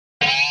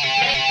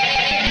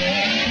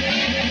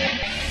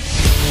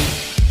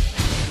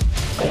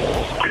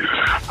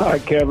Hi,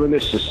 Kevin.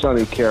 This is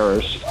Sonny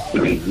Karras.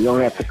 You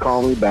don't have to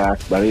call me back,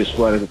 but I just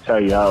wanted to tell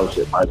you I was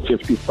at my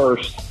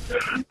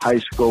 51st high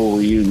school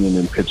reunion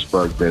in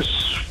Pittsburgh this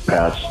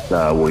past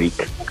week.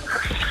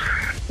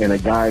 And a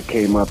guy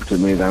came up to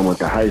me that I went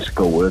to high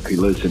school with. He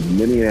lives in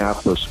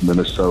Minneapolis,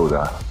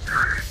 Minnesota.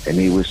 And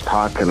he was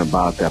talking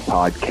about that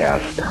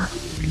podcast.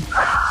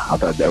 I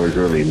thought that was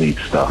really neat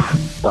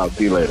stuff. Talk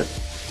to you later.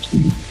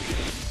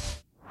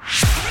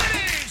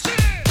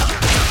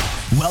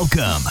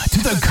 Welcome to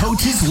the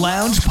Coach's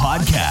Lounge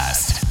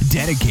podcast,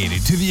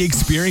 dedicated to the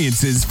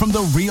experiences from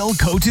the real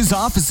coaches'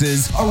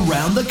 offices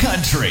around the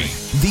country.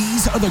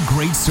 These are the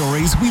great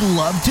stories we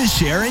love to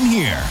share and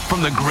hear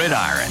from the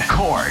gridiron,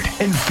 court,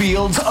 and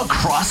fields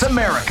across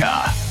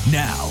America.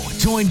 Now,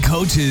 join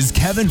coaches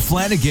Kevin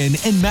Flanagan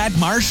and Matt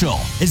Marshall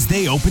as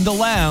they open the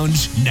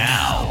lounge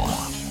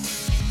now.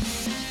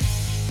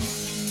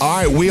 All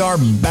right, we are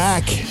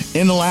back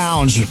in the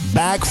lounge,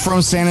 back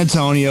from San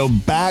Antonio,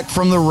 back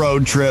from the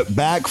road trip,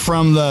 back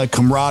from the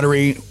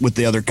camaraderie with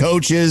the other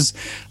coaches.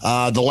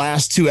 The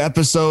last two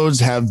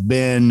episodes have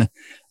been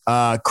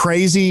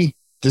crazy,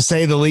 to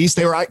say the least.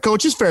 They were,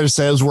 Coach, it's fair to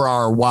say those were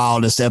our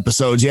wildest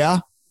episodes, yeah?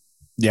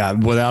 Yeah,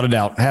 without a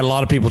doubt. I had a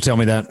lot of people tell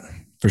me that,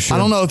 for sure. I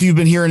don't know if you've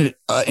been hearing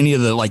any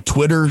of the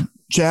Twitter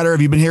chatter.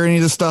 Have you been hearing any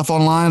of this stuff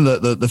online?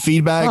 The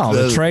feedback,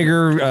 the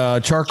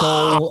Traeger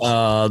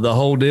charcoal, the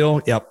whole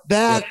deal. Yep.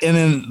 That and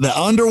then the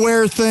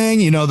underwear thing.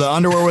 The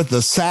underwear with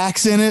the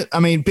sacks in it. I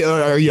mean,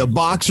 are you a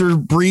boxer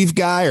brief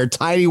guy or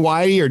tighty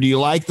whitey, or do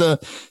you like the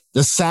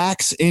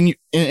sacks in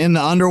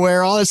the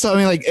underwear? All that stuff.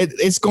 I mean,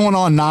 it's going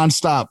on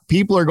nonstop.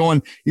 People are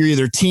going. You're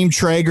either Team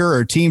Traeger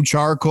or Team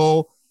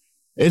Charcoal.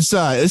 It's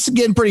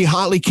getting pretty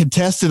hotly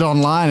contested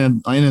online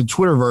and in the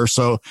Twitterverse.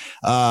 So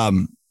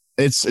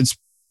it's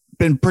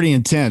been pretty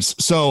intense.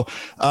 So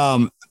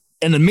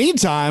in the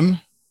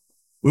meantime,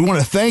 we want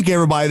to thank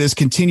everybody that's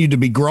continued to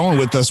be growing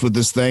with us with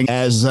this thing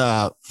as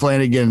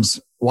Flanagan's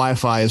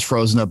Wi-Fi is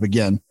frozen up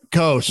again.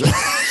 Coach.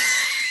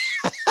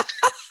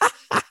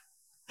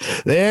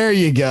 There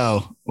you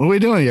go. What are we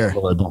doing here?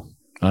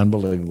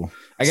 Unbelievable.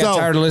 I got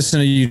tired of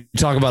listening to you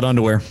talk about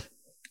underwear.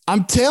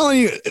 I'm telling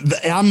you,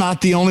 I'm not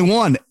the only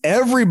one.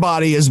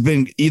 Everybody has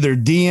been either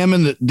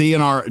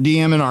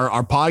DMing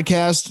our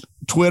podcast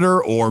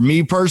Twitter or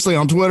me personally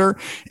on Twitter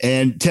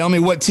and tell me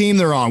what team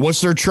they're on,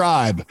 what's their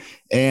tribe.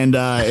 And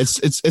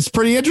it's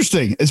pretty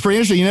interesting. It's pretty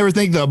interesting. You never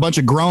think that a bunch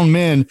of grown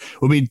men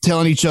would be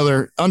telling each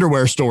other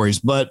underwear stories,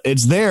 but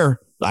it's there.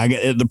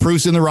 The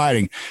proof's in the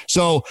writing.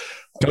 So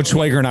Coach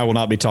Schwager and I will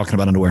not be talking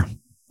about underwear.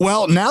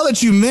 Well, now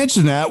that you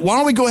mention that, why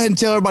don't we go ahead and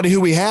tell everybody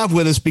who we have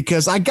with us,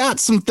 because I got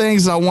some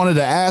things I wanted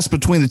to ask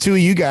between the two of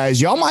you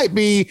guys. Y'all might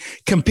be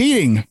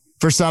competing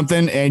for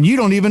something and you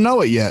don't even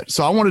know it yet.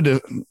 So I wanted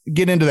to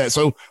get into that.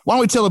 So why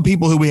don't we tell the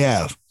people who we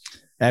have?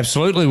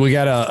 Absolutely. We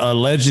got a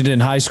legend in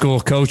high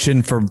school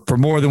coaching for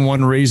more than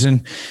one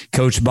reason,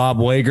 Coach Bob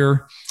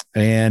Wager.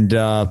 And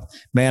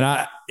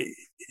man,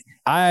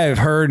 I have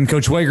heard, and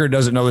Coach Wager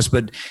doesn't know this,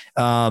 but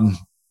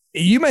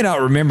you may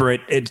not remember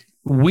it.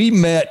 We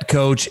met,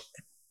 Coach,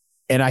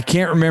 and I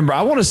can't remember.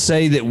 I want to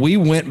say that we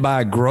went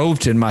by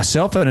Groveton.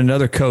 Myself and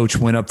another coach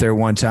went up there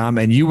one time,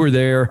 and you were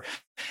there.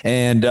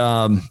 And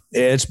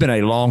it's been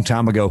a long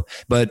time ago,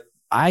 but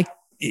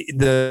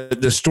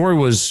the story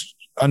was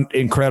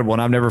incredible,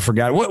 and I've never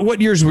forgotten.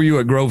 What years were you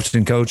at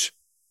Groveton, Coach?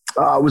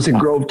 I was in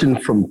Groveton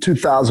from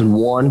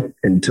 2001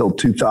 until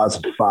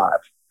 2005.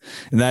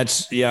 And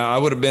I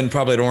would have been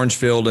probably at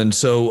Orangefield, and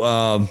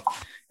so.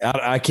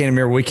 I can't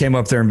remember. We came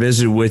up there and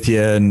visited with you,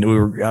 and I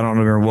don't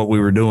remember what we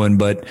were doing,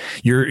 but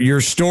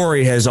your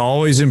story has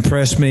always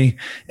impressed me,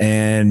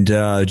 and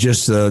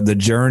just the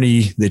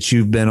journey that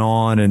you've been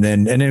on, and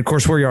then of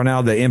course where you are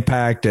now, the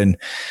impact and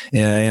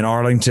in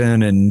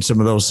Arlington and some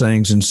of those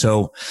things. And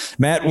so,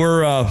 Matt,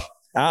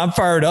 I'm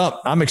fired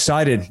up. I'm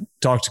excited to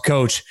talk to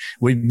Coach.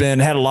 We've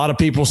had a lot of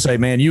people say,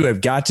 man, you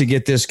have got to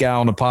get this guy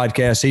on the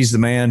podcast. He's the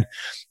man.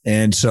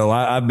 And so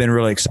I've been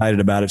really excited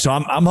about it. So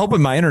I'm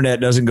hoping my internet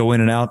doesn't go in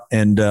and out,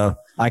 and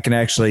I can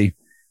actually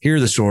hear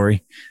the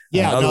story.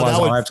 Yeah. Otherwise,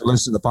 I'll have to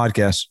listen to the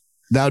podcast.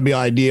 That would be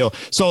ideal.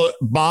 So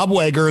Bob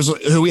Wager is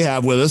who we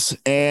have with us.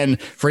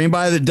 And for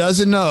anybody that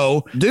doesn't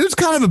know, dude's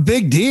kind of a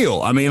big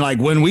deal. I mean,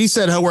 when we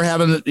said, oh, we're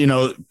having,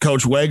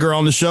 Coach Wager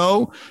on the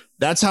show,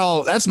 that's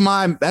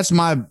my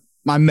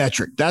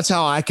metric. That's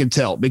how I can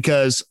tell,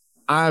 because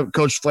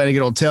Coach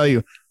Flanagan will tell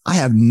you, I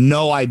have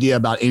no idea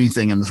about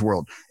anything in this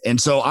world.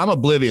 And so I'm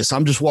oblivious.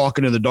 I'm just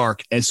walking in the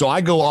dark. And so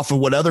I go off of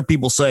what other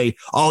people say,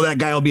 oh, that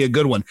guy will be a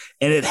good one.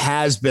 And it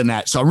has been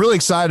that. So I'm really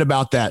excited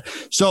about that.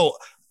 So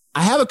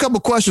I have a couple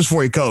questions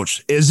for you,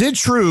 Coach. Is it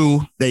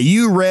true that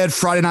you read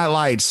Friday Night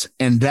Lights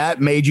and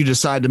that made you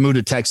decide to move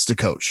to Texas to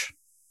coach?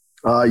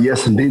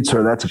 Yes, indeed,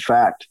 sir. That's a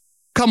fact.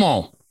 Come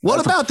on.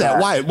 What about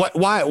that? Why?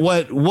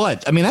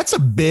 What? I mean, that's a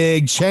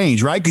big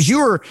change, right? Because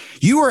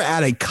you were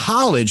at a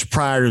college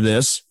prior to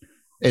this.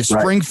 At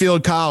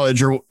Springfield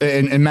College or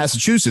in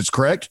Massachusetts,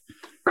 correct?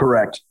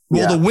 Correct.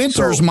 Well, the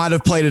winters might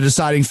have played a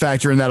deciding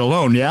factor in that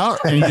alone, yeah?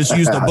 And you just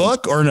used the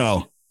book or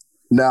no?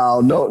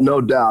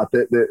 No doubt.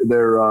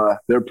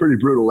 They're pretty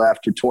brutal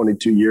after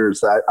 22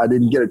 years. I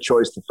didn't get a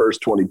choice the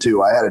first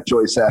 22. I had a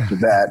choice after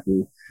that,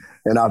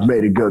 and I've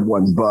made a good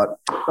one. But,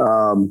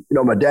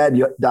 my dad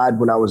died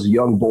when I was a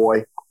young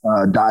boy,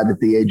 died at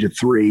the age of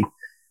 3.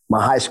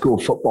 My high school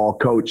football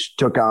coach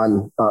took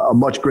on a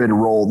much greater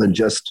role than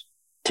just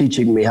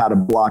teaching me how to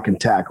block and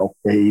tackle.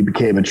 He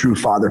became a true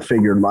father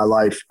figure in my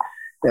life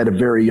at a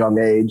very young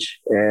age.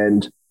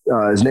 And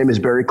his name is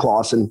Barry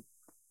Clausen.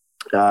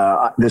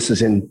 This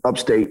is in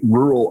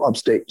rural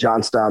upstate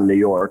Johnstown, New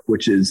York,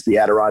 which is the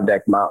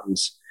Adirondack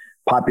Mountains,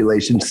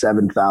 population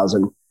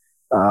 7,000.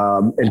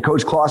 And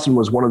Coach Clausen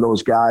was one of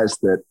those guys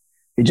that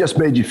he just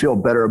made you feel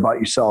better about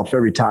yourself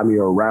every time you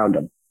were around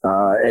him.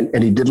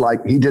 And he did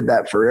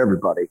that for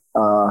everybody,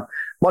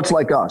 much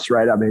like us,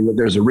 right? I mean,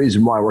 there's a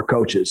reason why we're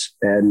coaches,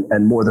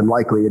 and more than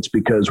likely it's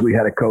because we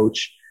had a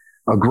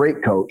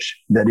great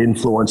coach that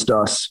influenced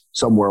us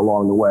somewhere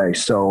along the way.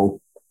 So,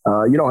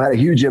 had a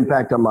huge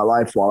impact on my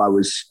life while I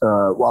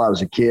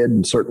was a kid,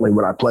 and certainly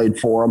when I played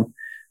for him.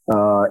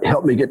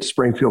 Helped me get to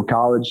Springfield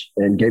College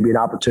and gave me an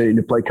opportunity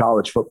to play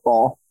college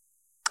football.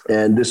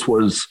 And this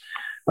was,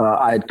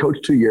 I had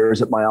coached 2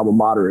 years at my alma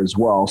mater as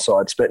well. So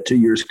I'd spent 2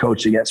 years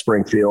coaching at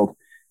Springfield,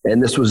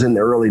 and this was in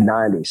the early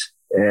 90s.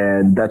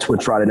 And that's when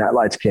Friday Night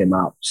Lights came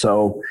out.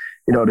 So,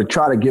 to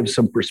try to give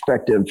some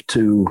perspective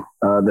to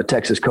the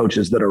Texas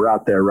coaches that are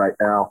out there right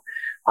now,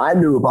 I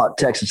knew about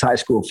Texas high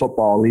school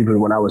football even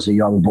when I was a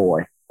young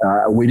boy.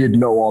 We didn't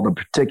know all the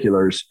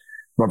particulars,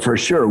 but for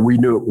sure we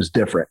knew it was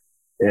different.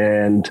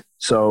 And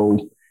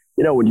so,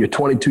 when you're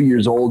 22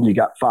 years old and you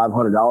got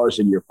 $500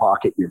 in your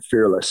pocket, you're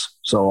fearless.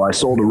 So I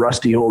sold a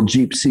rusty old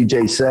Jeep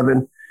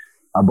CJ7.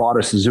 I bought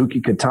a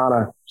Suzuki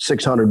Katana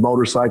 600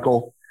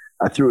 motorcycle.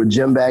 I threw a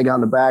gym bag on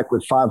the back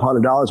with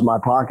 $500 in my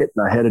pocket,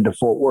 and I headed to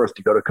Fort Worth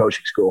to go to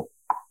coaching school.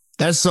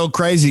 That's so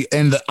crazy.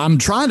 And I'm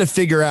trying to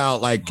figure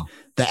out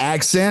the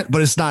accent,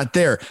 but it's not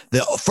there.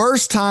 The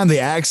first time the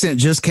accent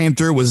just came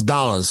through was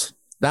Dallas.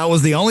 That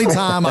was the only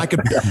time I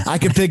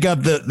could pick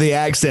up the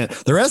accent.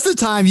 The rest of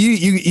the time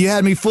you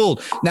had me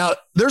fooled. Now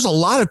there's a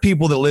lot of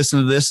people that listen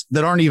to this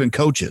that aren't even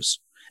coaches.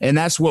 And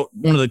that's one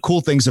of the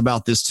cool things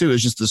about this too,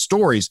 is just the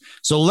stories.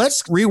 So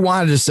let's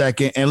rewind a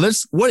second and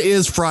what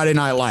is Friday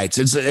Night Lights?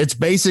 It's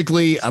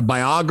basically a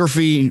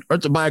biography, or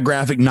it's a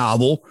biographic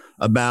novel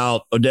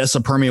about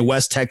Odessa, Permian,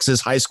 West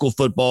Texas high school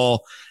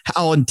football,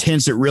 how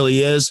intense it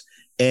really is.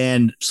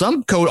 And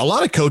a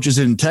lot of coaches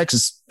in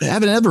Texas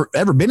haven't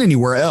ever been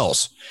anywhere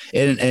else,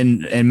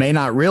 and may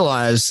not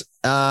realize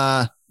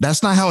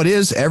that's not how it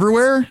is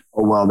everywhere.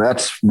 Oh, well,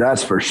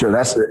 that's for sure.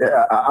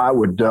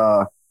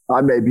 I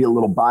may be a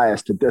little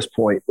biased at this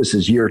point. This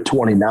is year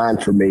 29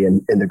 for me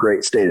in the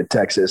great state of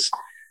Texas,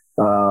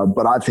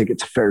 but I think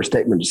it's a fair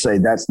statement to say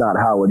that's not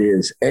how it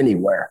is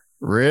anywhere.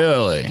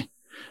 Really?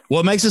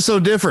 What makes it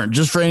so different?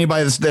 Just for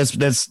anybody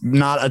that's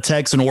not a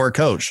Texan or a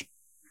coach.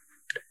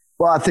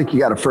 Well, I think you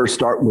got to first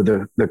start with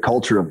the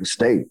culture of the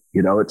state.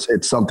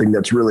 It's something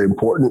that's really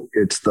important.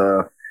 It's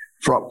the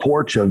front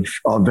porch of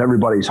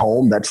everybody's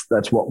home.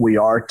 That's what we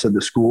are to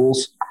the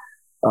schools.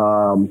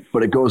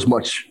 But it goes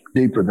much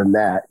deeper than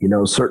that.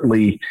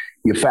 Certainly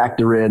you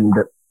factor in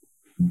that,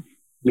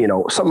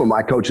 some of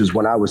my coaches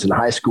when I was in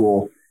high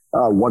school,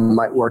 one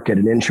might work at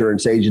an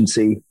insurance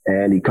agency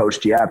and he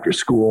coached you after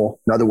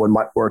school. Another one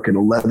might work in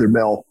a leather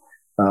mill.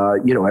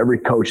 Every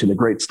coach in the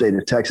great state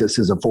of Texas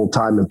is a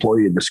full-time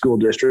employee of the school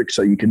district,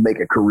 so you can make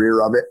a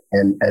career of it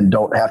and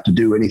don't have to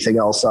do anything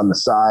else on the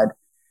side.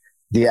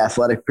 The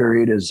athletic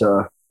period is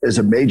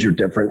a major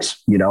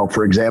difference.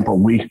 For example,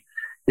 we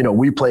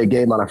play a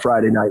game on a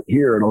Friday night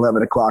here at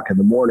 11 o'clock in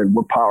the morning.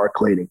 We're power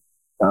cleaning.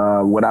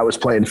 When I was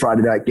playing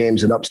Friday night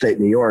games in upstate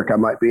New York, I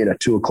might be in a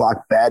 2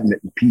 o'clock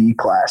badminton PE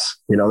class.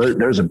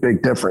 There's a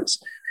big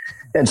difference.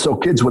 And so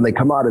kids, when they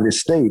come out of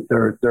this state,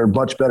 they're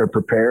much better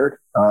prepared.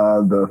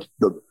 The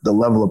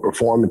level of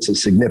performance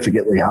is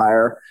significantly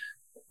higher.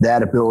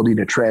 That ability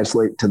to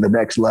translate to the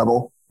next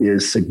level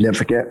is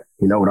significant.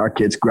 When our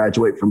kids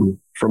graduate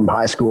from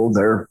high school,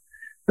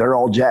 they're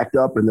all jacked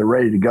up and they're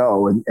ready to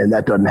go. And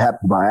that doesn't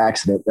happen by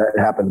accident. That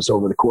happens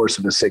over the course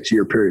of a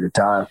 6-year period of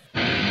time.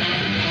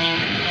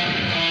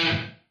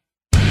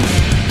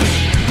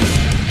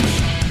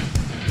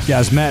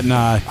 Guys, Matt and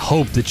I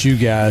hope that you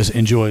guys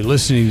enjoy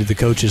listening to the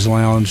Coaches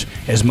Lounge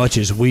as much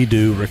as we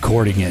do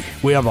recording it.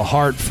 We have a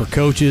heart for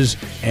coaches,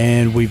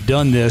 and we've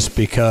done this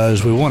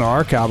because we want to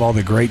archive all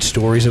the great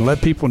stories and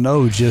let people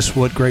know just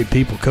what great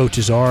people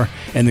coaches are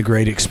and the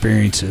great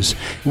experiences.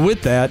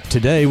 With that,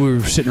 today we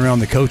were sitting around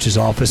the coach's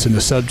office and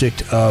the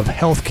subject of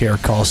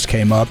healthcare costs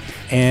came up,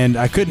 and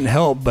I couldn't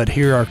help but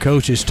hear our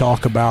coaches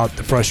talk about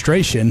the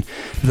frustration,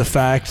 the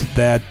fact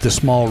that the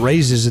small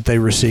raises that they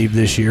received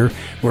this year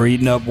were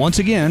eaten up once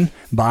again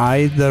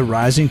by the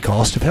rising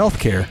cost of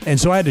healthcare. And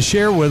so I had to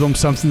share with them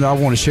something that I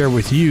want to share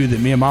with you that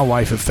me and my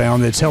wife have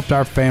found that's helped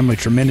our family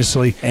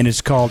tremendously, and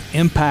it's called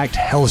Impact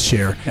Health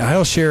Share. Now,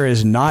 Health Share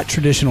is not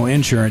traditional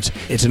insurance.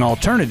 It's an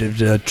alternative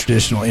to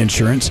traditional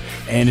insurance,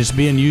 and it's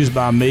being used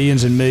by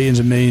millions and millions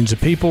and millions of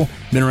people.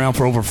 been around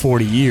for over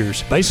 40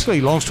 years.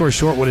 Basically, long story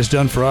short, what it's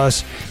done for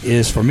us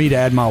is for me to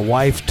add my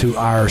wife to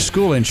our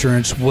school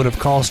insurance would have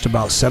cost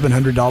about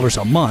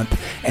 $700 a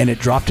month, and it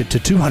dropped it to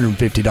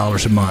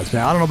 $250 a month.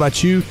 Now, I don't know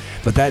about you,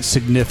 but that's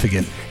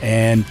significant.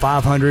 And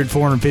 $500,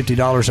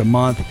 $450 a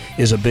month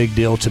is a big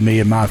deal to me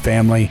and my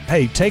family.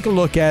 Hey, take a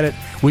look at it.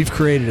 We've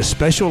created a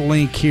special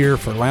link here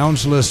for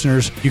Lounge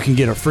listeners. You can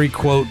get a free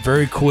quote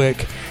very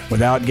quick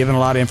without giving a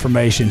lot of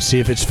information. See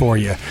if it's for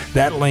you.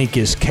 That link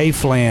is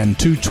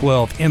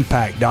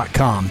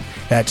kflan212impact.com.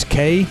 That's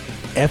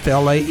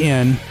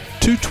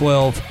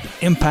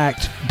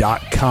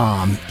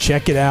KFLAN212impact.com.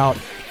 Check it out.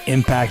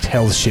 Impact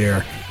Health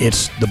Share.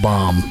 It's the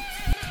bomb.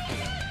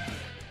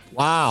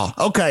 Wow.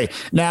 Okay.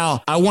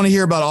 Now I want to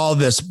hear about all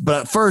this,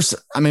 but first,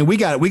 I mean, we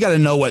got to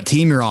know what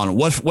team you're on.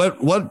 What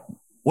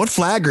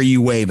flag are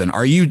you waving?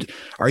 Are you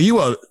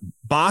a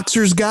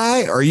boxers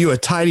guy? Or are you a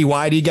tighty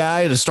whitey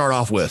guy to start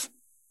off with?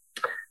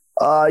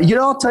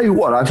 I'll tell you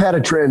what. I've had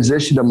a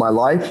transition in my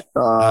life.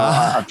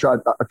 I've tried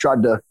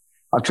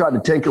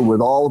to tinker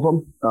with all of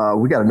them.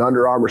 We got an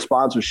Under Armour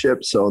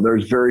sponsorship, so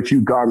there's very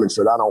few garments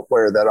that I don't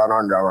wear that are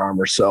Under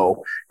Armour.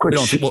 So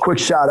quick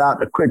shout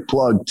out, a quick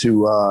plug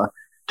to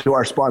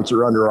our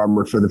sponsor, Under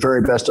Armour, for the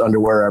very best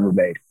underwear ever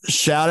made.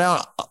 Shout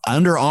out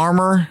Under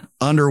Armour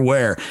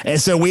underwear.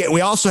 And so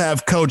we also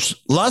have Coach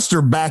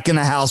Luster back in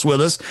the house with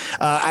us.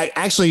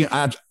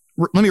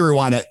 Let me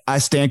rewind it. I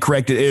stand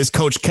corrected. It is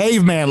Coach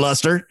Caveman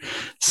Luster.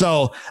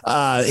 So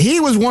he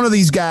was one of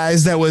these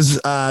guys that was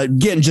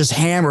getting just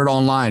hammered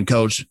online,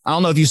 Coach. I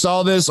don't know if you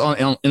saw this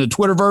in the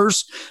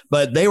Twitterverse,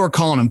 but they were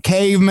calling him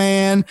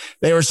Caveman.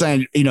 They were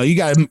saying, you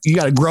got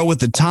to grow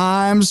with the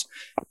times.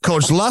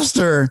 Coach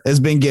Luster has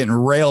been getting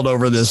railed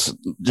over this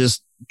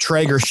just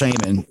Traeger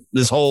shaming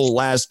this whole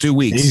last 2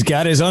 weeks. He's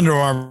got his Under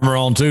Armour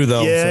on too,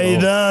 though. Yeah, so he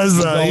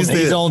does.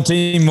 He's on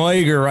Team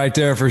Wager right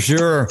there for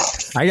sure.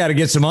 I got to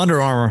get some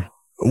Under Armour.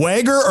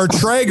 Wager or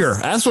Traeger?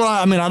 That's what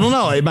I don't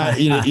know. You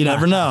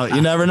never know.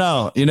 You never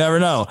know.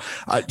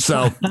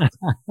 So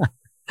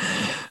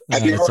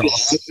have you heard about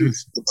the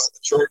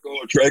charcoal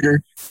or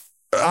Traeger?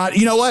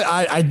 You know what?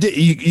 I did.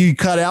 You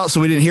cut out, so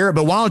we didn't hear it.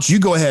 But why don't you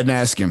go ahead and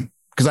ask him?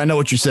 Because I know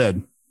what you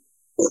said.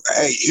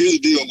 Hey, here's the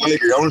deal,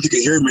 Wager. I don't know if you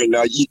can hear me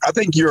now. I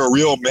think you're a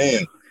real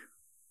man.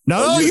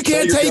 No, you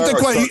can't taint the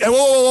question.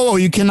 Whoa.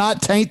 You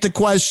cannot taint the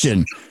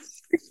question.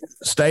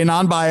 Stay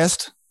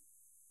non-biased.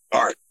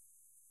 All right.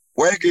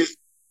 Wager,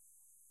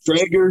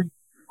 Traeger,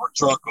 or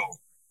charcoal?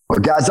 Well,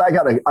 guys, I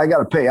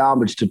gotta pay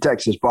homage to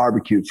Texas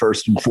barbecue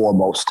first and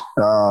foremost.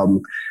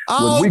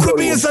 Quit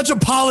being such a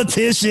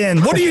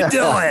politician. What are you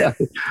doing?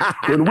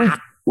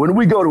 when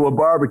we go to a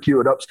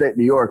barbecue in upstate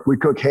New York, we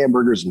cook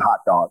hamburgers and hot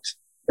dogs.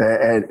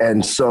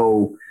 And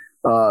so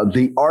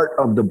the art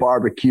of the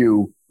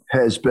barbecue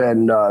has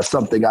been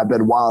something I've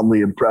been wildly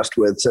impressed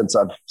with since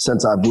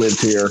I've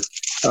lived here.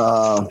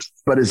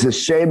 But as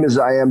ashamed as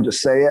I am to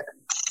say it,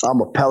 I'm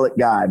a pellet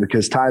guy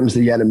because time's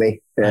the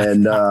enemy,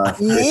 and it's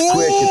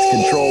quick, it's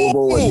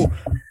controllable,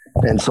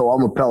 and so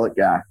I'm a pellet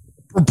guy.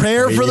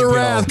 Prepare for the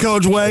wrath,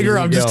 Coach Wager.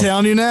 I'm just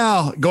telling you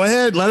now. Go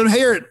ahead, let him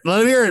hear it. Let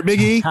him hear it, Big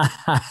E.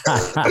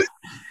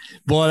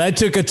 Boy, that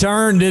took a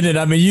turn, didn't it?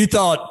 I mean, you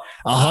thought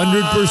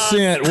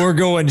 100% we're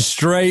going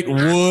straight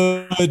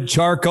wood,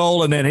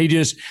 charcoal, and then he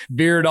just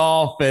veered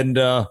off, and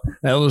that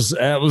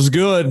was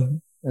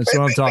good. That's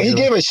what I'm talking about.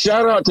 He gave a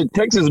shout out to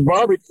Texas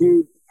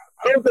barbecue.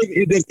 I don't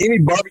think there's any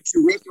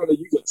barbecue restaurant that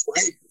uses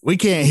Traeger. We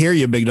can't hear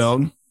you, big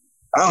dog.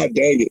 Oh,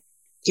 dang it.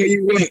 Tell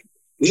you what,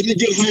 let me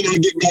get home and I'll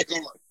get back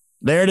on.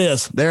 There it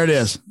is.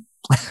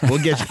 We'll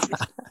get you.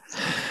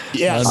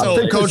 Yeah,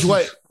 so Coach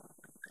White.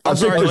 I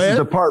think this is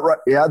the part right.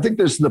 Yeah, I think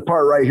this is the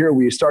part right here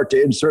where you start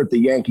to insert the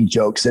Yankee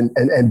jokes,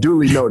 and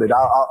duly noted.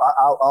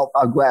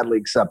 I'll gladly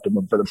accept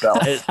them for the belt.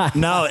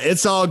 No,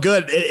 it's all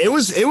good. It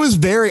was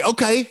very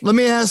okay. Let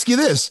me ask you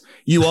this: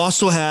 you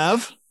also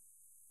have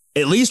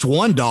at least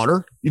one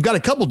daughter. You've got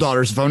a couple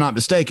daughters, if I'm not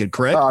mistaken,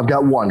 correct? I've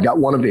got one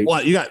of each.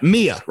 Well, you got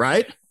Mia,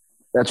 right?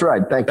 That's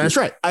right. Thank you. That's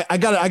right. I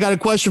got a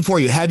question for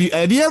you. Have you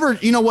ever?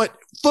 You know what?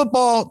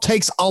 Football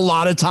takes a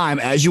lot of time,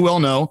 as you well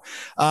know.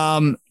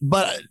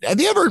 But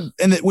have you ever,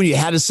 when you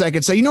had a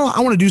second, say, I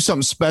want to do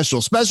something special,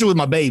 especially with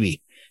my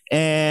baby,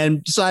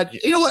 and decide,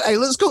 you know what? Hey,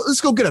 let's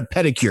go get a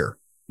pedicure.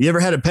 You ever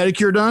had a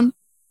pedicure done?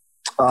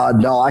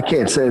 No, I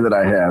can't say that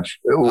I have.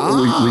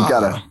 We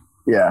gotta.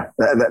 Yeah,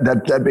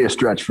 that'd be a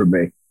stretch for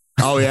me.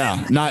 Oh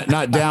yeah,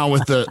 not down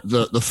with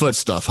the foot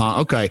stuff,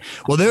 huh? Okay.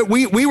 Well,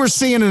 we were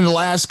seeing in the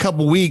last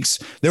couple of weeks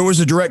there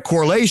was a direct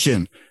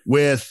correlation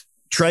with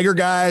Traeger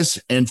guys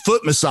and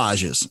foot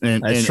massages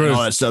and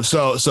all that stuff.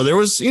 So there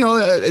was,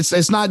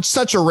 it's not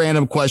such a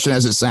random question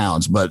as it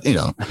sounds, but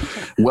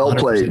well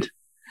played.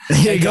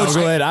 Hey, go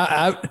ahead.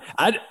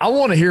 I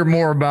want to hear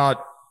more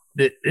about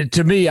it.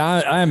 To me,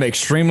 I am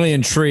extremely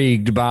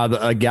intrigued by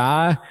a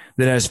guy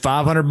that has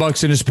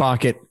 $500 in his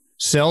pocket,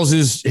 sells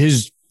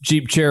his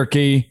Jeep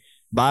Cherokee,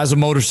 buys a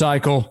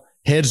motorcycle,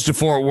 heads to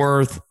Fort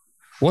Worth.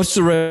 What's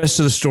the rest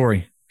of the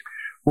story?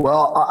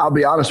 Well, I'll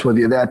be honest with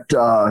you, that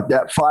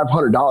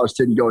 $500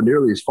 didn't go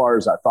nearly as far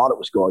as I thought it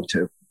was going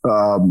to.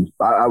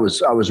 I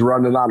was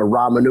running out of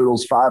ramen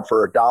noodles 5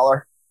 for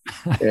 $1.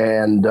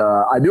 And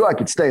I knew I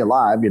could stay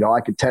alive. You know,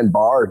 I could tend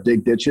bar or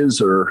dig ditches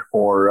or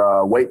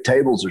wait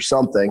tables or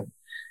something.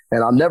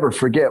 And I'll never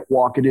forget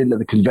walking into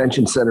the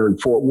convention center in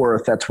Fort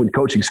Worth. That's when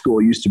coaching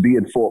school used to be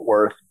in Fort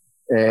Worth.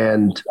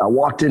 And I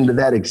walked into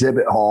that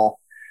exhibit hall.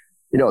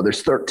 You know,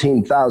 there's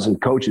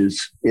 13,000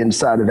 coaches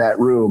inside of that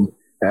room,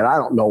 and I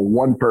don't know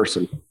one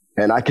person.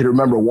 And I can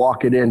remember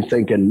walking in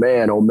thinking,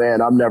 man, oh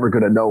man, I'm never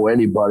going to know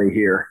anybody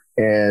here.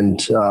 And,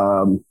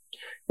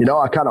 you know,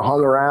 I kind of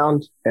hung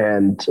around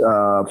and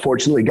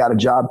fortunately got a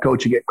job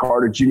coaching at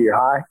Carter Junior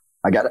High.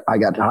 I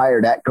got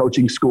hired at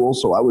coaching school,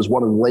 so I was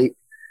one of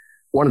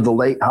the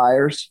late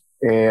hires.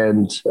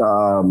 And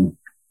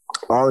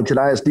Arlington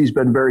ISD has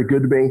been very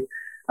good to me.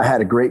 I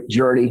had a great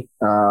journey.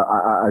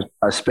 I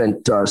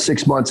spent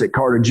 6 months at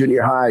Carter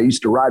Junior High. I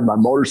used to ride my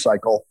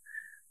motorcycle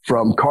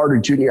from Carter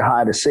Junior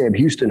High to Sam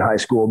Houston High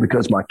School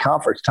because my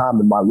conference time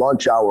and my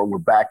lunch hour were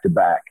back to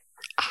back.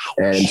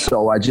 And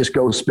so I just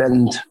go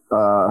spend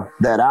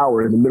that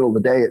hour in the middle of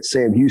the day at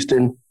Sam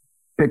Houston,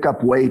 pick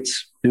up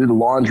weights, do the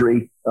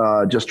laundry,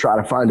 just try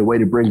to find a way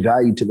to bring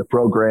value to the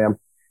program.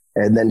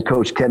 And then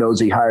Coach Ken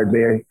Ozzie hired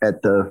me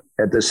at the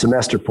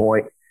semester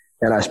point,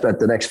 and I spent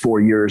the next 4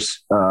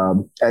 years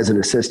as an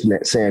assistant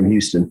at Sam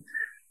Houston.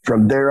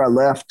 From there, I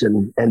left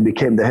and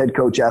became the head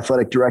coach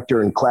athletic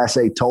director in Class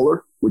A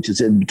Toller, which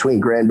is in between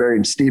Granbury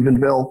and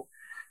Stephenville.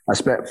 I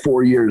spent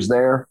 4 years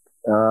there.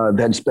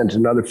 Then spent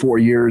another 4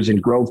 years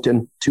in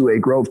Groveton, 2A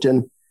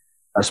Groveton.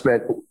 I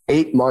spent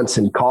 8 months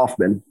in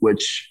Kaufman,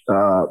 which,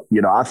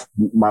 you know,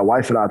 my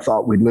wife and I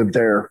thought we'd lived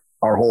there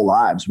our whole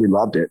lives. We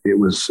loved it. It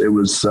was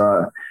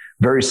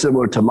very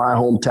similar to my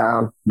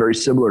hometown, very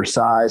similar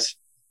size.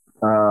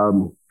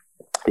 You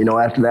know,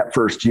 after that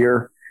first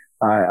year,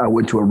 I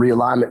went to a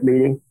realignment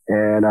meeting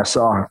and I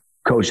saw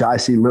Coach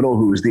I.C. Little,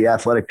 who was the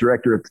athletic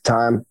director at the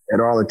time at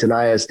Arlington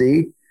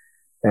ISD.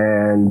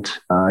 And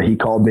he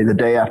called me the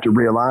day after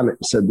realignment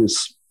and said,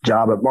 this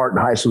job at Martin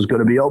Heiss was going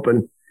to be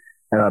open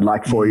and I'd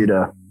like for you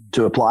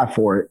to apply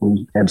for it.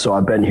 And so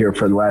I've been here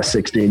for the last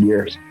 16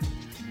 years.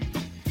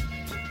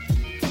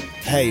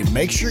 Hey,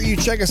 make sure you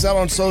check us out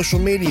on social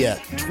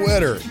media,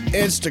 Twitter,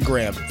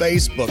 Instagram,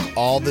 Facebook,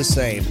 all the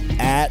same,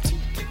 at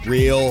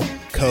Real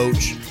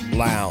Coach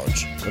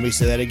Lounge. Let me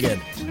say that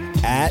again,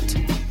 at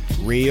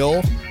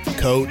Real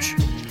Coach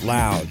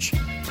Lounge.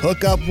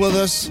 Hook up with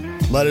us.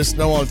 Let us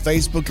know on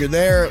Facebook you're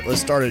there.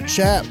 Let's start a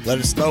chat. Let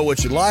us know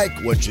what you like,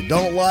 what you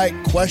don't like,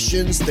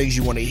 questions, things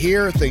you want to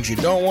hear, things you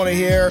don't want to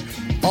hear,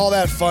 all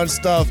that fun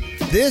stuff.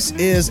 This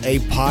is a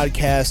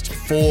podcast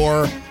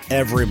for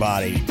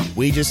everybody.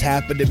 We just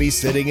happen to be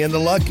sitting in the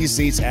lucky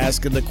seats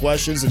asking the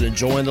questions and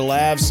enjoying the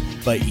laughs,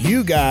 but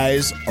you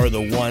guys are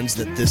the ones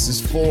that this is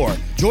for.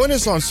 Join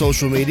us on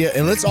social media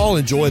and let's all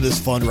enjoy this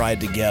fun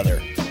ride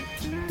together.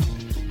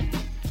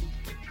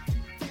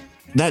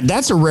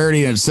 That's a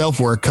rarity in itself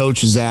where a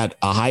coach is at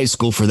a high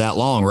school for that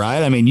long,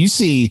 right? I mean, you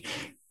see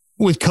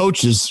with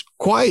coaches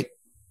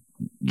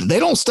they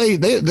don't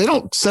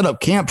set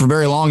up camp for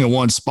very long in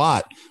one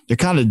spot. They're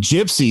kind of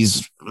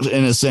gypsies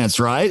in a sense,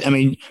 right? I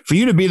mean, for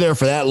you to be there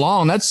for that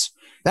long, that's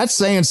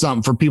saying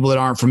something for people that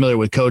aren't familiar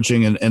with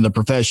coaching and the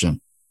profession.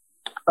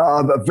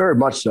 But very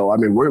much so. I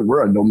mean,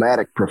 we're a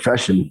nomadic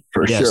profession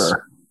for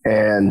sure.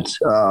 And,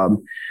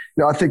 you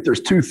know, I think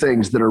there's two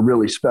things that are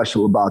really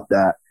special about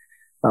that.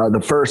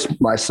 The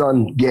first, my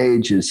son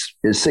Gage is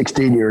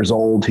 16 years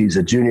old. He's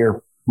a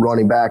junior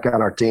running back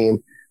on our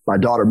team. My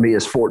daughter Mia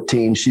is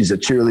 14. She's a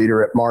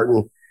cheerleader at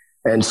Martin.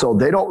 And so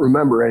they don't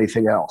remember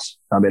anything else.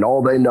 I mean,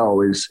 all they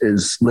know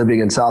is living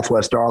in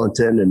Southwest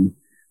Arlington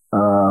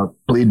and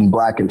bleeding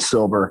black and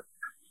silver.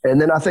 And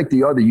then I think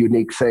the other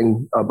unique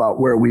thing about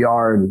where we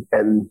are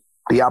and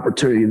the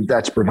opportunity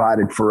that's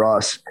provided for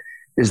us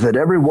is that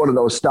every one of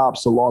those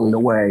stops along the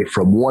way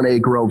from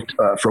 1A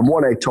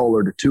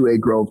Toller to 2A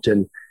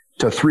Groveton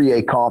to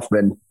 3A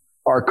Kaufman,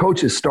 our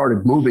coaches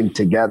started moving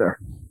together.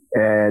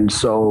 And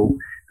so,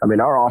 I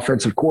mean, our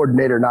offensive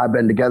coordinator and I have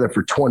been together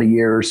for 20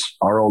 years.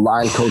 Our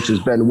O-line coach has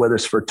been with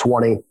us for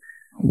 20.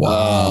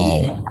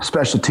 Wow.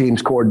 Special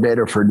teams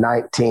coordinator for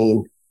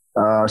 19.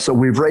 So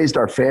we've raised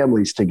our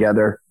families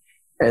together.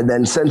 And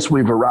then since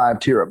we've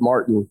arrived here at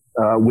Martin,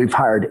 we've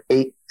hired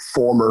 8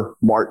 former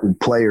Martin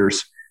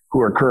players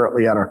who are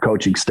currently on our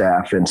coaching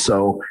staff. And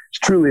so it's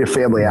truly a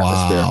family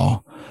atmosphere.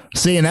 Wow.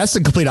 See, and that's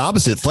the complete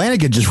opposite.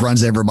 Flanagan just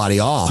runs everybody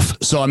off.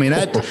 So, I mean,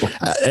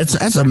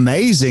 that's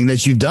amazing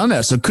that you've done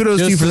that. So kudos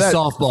to you for that.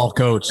 Softball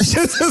coach.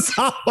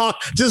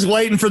 Just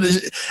waiting for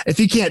the, if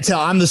you can't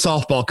tell, I'm the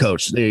softball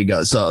coach. There you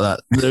go. So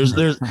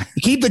there's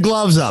keep the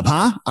gloves up,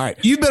 huh? All right.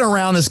 You've been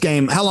around this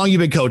game. How long you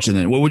been coaching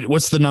it?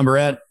 What's the number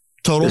at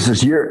total? This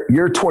is year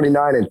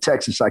 29 in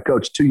Texas. I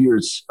coached 2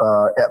 years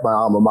at my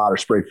alma mater,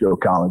 Sprayfield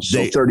College.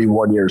 So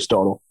 31 years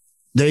total.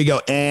 There you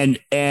go. And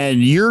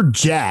you're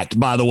jacked,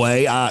 by the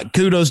way.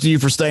 Kudos to you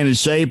for staying in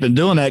shape and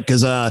doing that,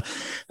 because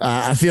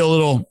I feel a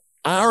little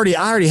I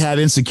already have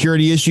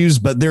insecurity issues,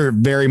 but they're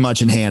very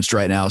much enhanced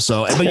right now.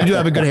 So, but you do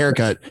have a good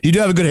haircut. You do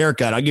have a good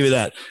haircut. I'll give you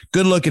that.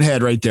 Good looking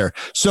head right there.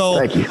 So,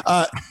 Thank you.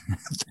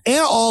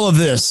 And all of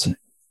this,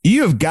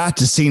 you have got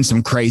to seen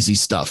some crazy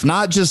stuff,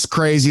 not just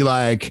crazy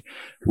like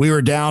we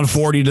were down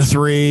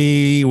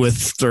 40-3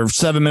 with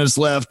 7 minutes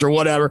left or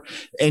whatever,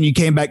 and you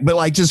came back, but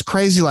like just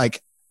crazy.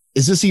 Like,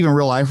 is this even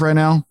real life right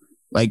now?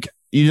 Like,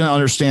 you don't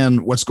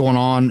understand what's going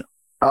on.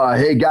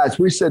 Hey guys,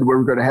 we said we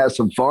were going to have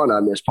some fun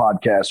on this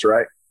podcast,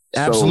 right?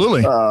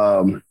 Absolutely.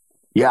 So,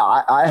 yeah,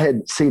 I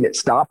had seen it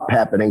stop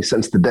happening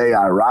since the day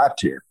I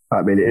arrived here.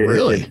 I mean,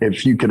 Really?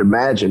 if you could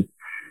imagine,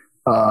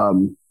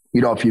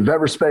 if you've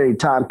ever spent any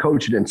time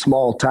coaching in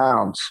small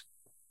towns,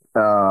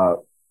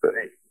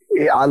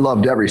 I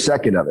loved every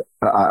second of it.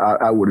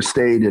 I would have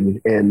stayed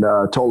in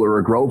Tolar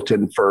or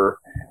Groveton for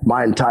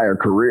my entire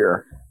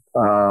career.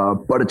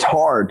 But it's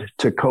hard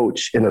to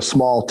coach in a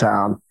small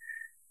town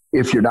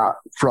if you're not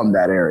from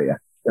that area.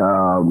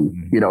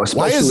 Especially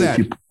Why is that?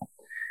 if you,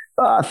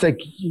 I think,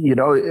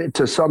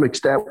 to some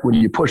extent when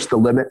you push the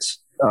limits,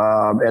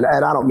 and I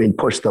don't mean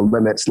push the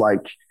limits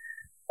like,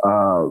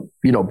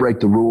 break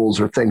the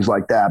rules or things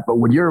like that. But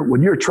when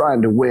you're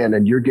trying to win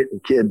and you're getting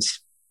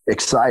kids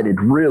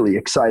excited, really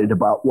excited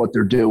about what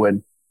they're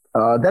doing,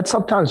 that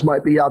sometimes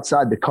might be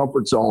outside the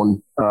comfort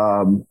zone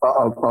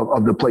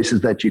of the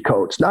places that you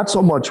coach. Not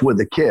so much with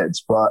the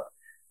kids, but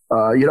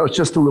it's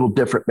just a little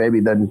different maybe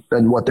than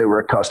what they were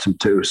accustomed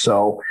to.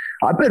 So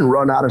I've been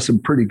run out of some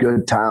pretty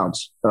good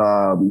towns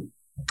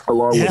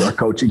along with our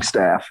coaching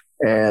staff,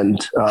 and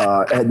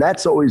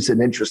that's always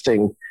an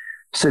interesting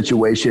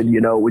situation.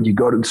 When you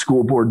go to the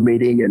school board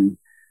meeting and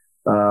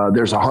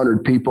there's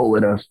 100 people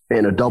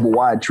in a double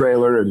wide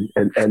trailer,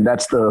 and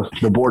that's the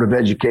Board of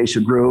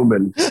Education room,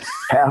 and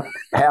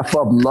half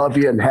of them love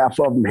you and half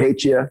of them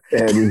hate you.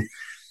 And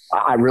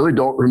I really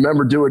don't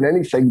remember doing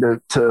anything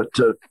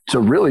to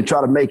really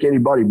try to make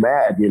anybody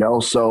mad,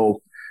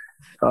 So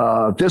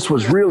this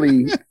was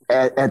really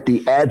at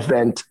the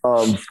advent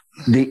of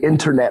the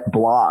internet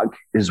blog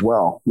as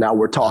well. Now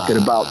we're talking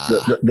about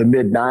the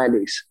mid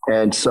 90s.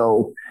 And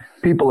so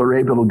people are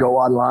able to go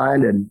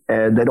online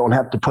and they don't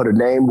have to put a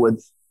name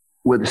with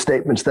the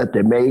statements that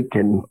they make.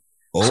 And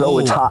so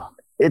it's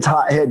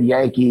hothead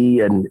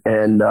Yankee but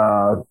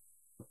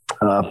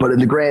in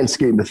the grand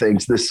scheme of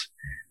things, this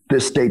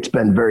state's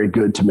been very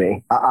good to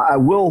me. I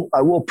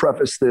will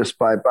preface this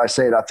by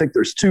saying I think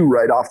there's two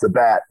right off the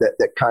bat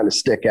that kind of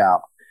stick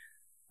out.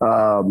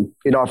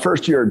 Our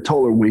first year in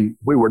Tolar, we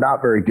were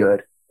not very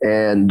good,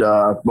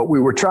 but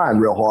we were trying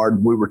real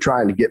hard. We were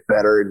trying to get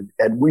better,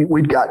 and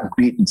we'd gotten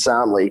beaten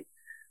soundly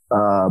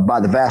by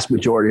the vast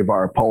majority of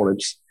our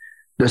opponents.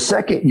 The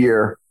second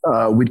year,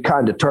 we'd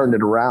kind of turned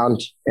it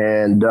around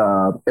and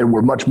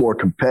we're much more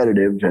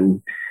competitive.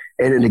 And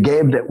in a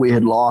game that we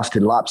had lost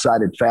in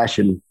lopsided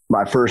fashion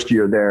my first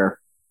year there,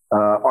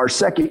 our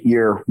second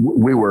year,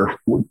 we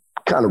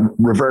kind of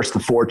reversed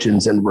the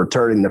fortunes and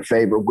returning the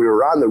favor. We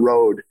were on the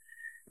road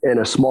in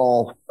a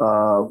small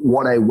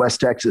 1A West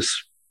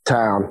Texas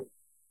town.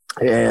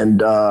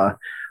 And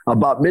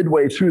about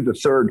midway through the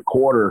third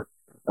quarter,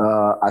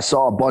 I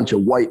saw a bunch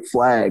of white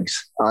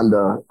flags on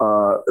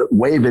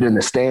waving in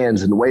the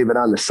stands and waving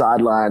on the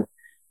sideline.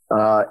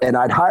 And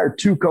I'd hired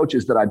two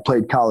coaches that I'd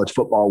played college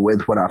football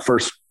with when I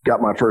first got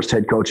my first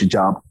head coaching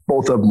job.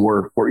 Both of them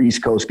were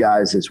East Coast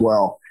guys as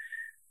well.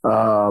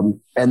 And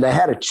they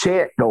had a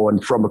chant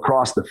going from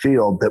across the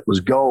field that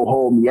was "Go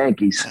home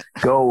Yankees,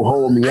 go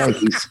home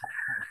Yankees."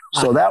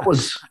 So that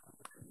was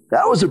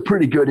a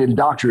pretty good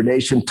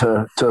indoctrination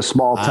to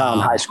small town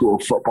high school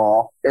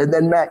football. And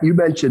then Matt, you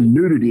mentioned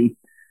nudity.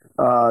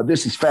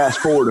 This is fast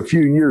forward a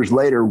few years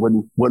later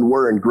when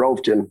we're in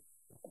Groveton,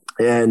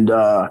 and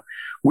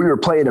we were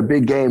playing a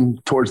big game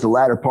towards the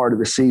latter part of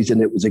the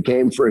season. It was a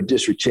game for a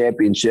district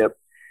championship.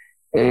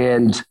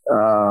 And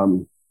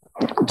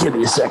give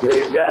me a second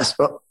here, guys.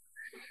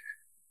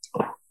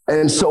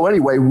 And so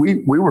anyway,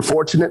 we were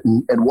fortunate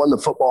and won the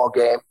football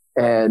game.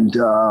 And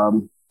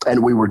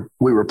we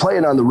were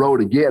playing on the road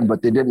again,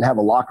 but they didn't have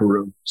a locker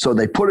room. So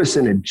they put us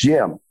in a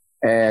gym.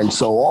 And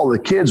so all the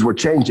kids were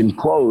changing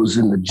clothes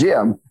in the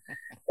gym.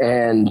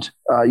 And,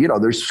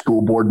 there's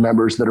school board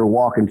members that are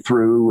walking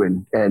through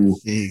and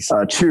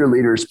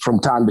cheerleaders from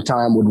time to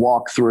time would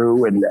walk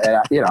through. And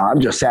I'm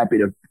just happy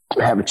to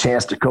have a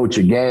chance to coach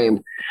a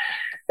game.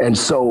 And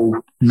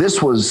so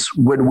this was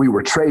when we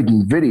were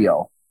trading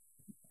video.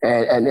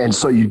 And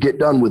so you'd get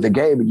done with the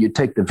game and you'd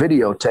take the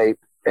videotape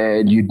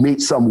and you'd meet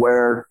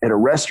somewhere at a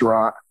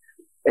restaurant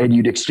and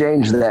you'd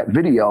exchange that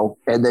video.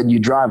 And then you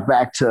drive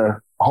back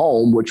to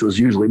home, which was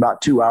usually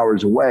about 2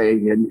 hours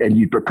away, and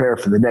you'd prepare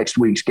for the next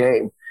week's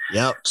game.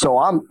 Yep. So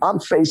I'm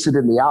facing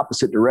in the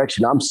opposite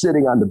direction. I'm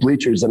sitting on the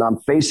bleachers and I'm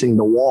facing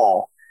the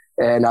wall,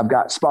 and I've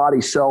got spotty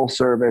cell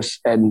service.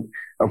 And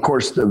of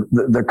course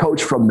the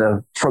coach from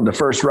the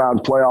first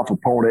round playoff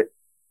opponent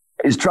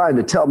is trying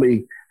to tell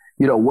me,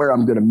 where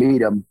I'm going to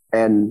meet him.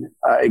 And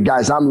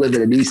guys, I'm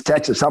living in East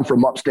Texas. I'm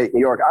from upstate New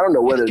York. I don't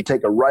know whether to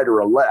take a right or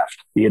a left,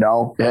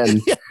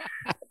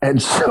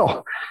 and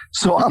so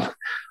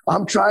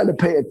I'm trying to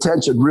pay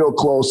attention real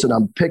close, and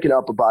I'm picking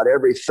up about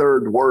every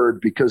third word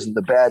because of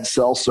the bad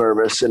cell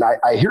service. And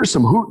I hear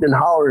some hooting and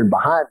hollering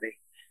behind me,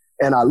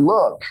 and I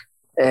look,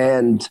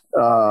 and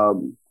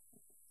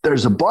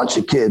there's a bunch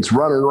of kids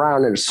running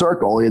around in a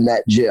circle in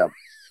that gym,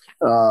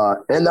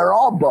 and they're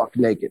all buck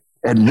naked,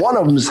 and one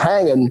of them's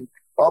hanging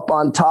up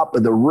on top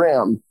of the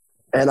rim.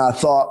 And I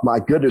thought, my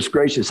goodness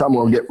gracious, I'm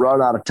going to get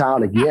run out of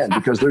town again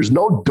because there's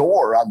no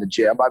door on the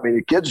gym. I mean,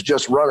 the kids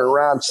just running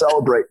around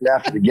celebrating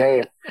after the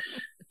game.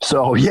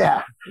 So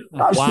yeah,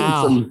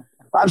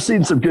 I've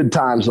seen some good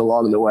times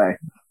along the way.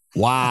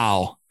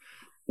 Wow.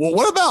 Well,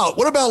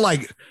 what about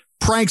like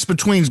pranks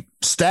between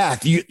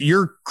staff?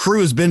 Your crew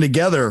has been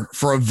together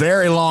for a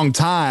very long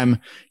time.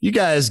 You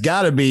guys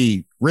got to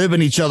be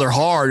ribbing each other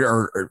hard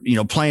or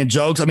playing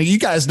jokes. I mean, you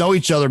guys know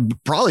each other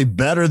probably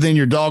better than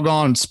your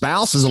doggone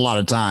spouses a lot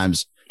of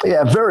times.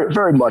 Yeah, very,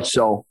 very much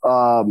so.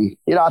 I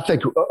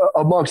think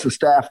amongst the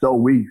staff though,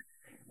 we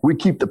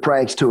keep the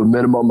pranks to a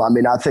minimum. I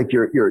mean, I think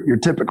your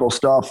typical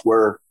stuff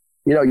where,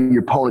 your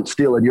opponent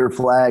stealing your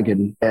flag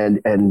and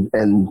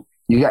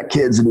you got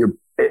kids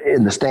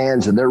in the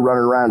stands and they're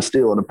running around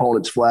stealing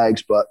opponents'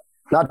 flags, but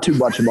not too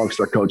much amongst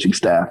our coaching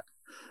staff.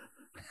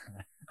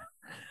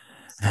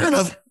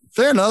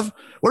 Fair enough.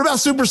 What about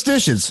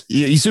superstitions?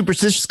 You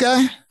superstitious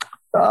guy?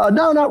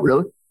 No, not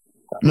really.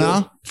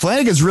 No,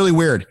 Flanagan's really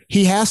weird.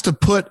 He has to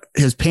put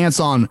his pants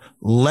on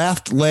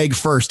left leg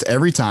first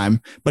every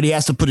time, but he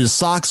has to put his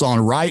socks on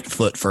right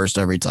foot first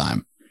every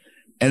time.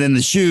 And then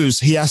the shoes,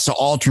 he has to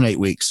alternate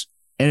weeks.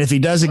 And if he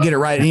doesn't get it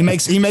right, he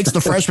makes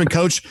the freshman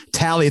coach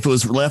tally if it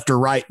was left or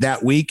right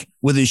that week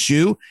with his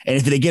shoe. And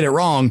if they get it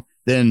wrong,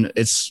 then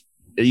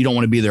you don't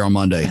want to be there on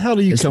Monday. How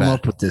do you come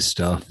up with this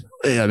stuff?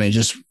 I mean,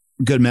 just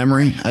good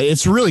memory.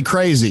 It's really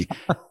crazy.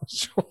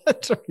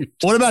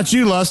 What about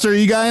you, Luster?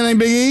 You got anything,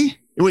 Big E?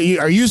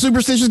 Are you a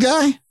superstitious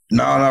guy?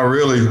 No, not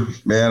really,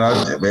 man.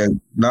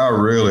 Not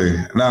really.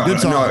 No,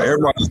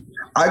 everybody.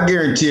 I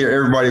guarantee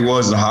everybody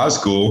was in high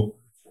school.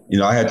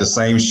 I had the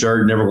same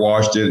shirt, never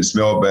washed it. It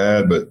smelled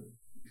bad, but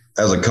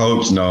as a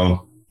coach,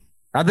 no.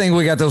 I think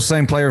we got those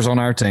same players on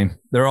our team.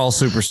 They're all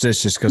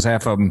superstitious because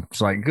half of them,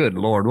 it's like, good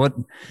Lord, what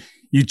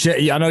you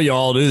check? I know you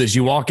all do this.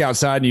 You walk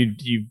outside and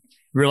you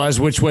realize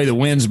which way the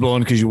wind's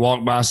blowing because you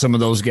walk by some of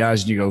those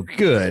guys and you go,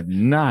 good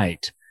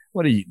night.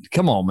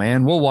 Come on,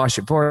 man. We'll wash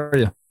it for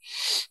you.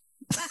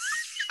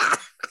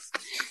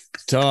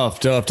 Tough.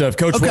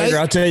 Coach Wager,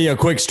 I'll tell you a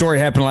quick story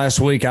happened last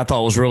week. I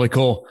thought was really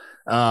cool.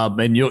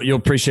 And you'll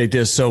appreciate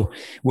this. So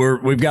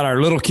we've got our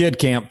little kid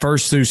camp,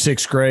 1st through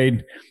 6th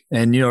grade.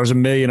 And, there's a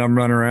million of them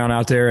running around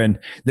out there. And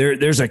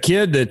there's a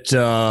kid that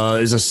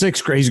is a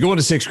 6th grade. He's going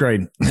to 6th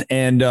grade.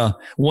 And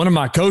one of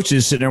my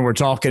coaches sitting there, we're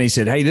talking. He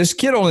said, hey, this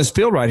kid on this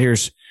field right here,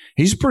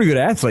 he's a pretty good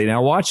athlete. And I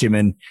watch him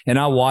and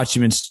I watch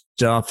him and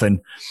stuff.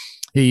 And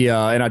he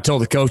and I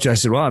told the coach, I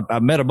said, well, I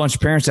met a bunch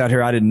of parents out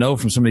here I didn't know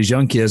from some of these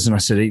young kids. And I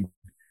said,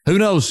 who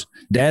knows?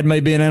 Dad may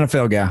be an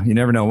NFL guy. You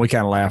never know. We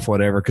kind of laugh,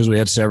 whatever, because we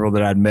had several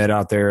that I'd met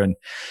out there. And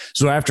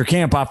so after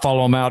camp, I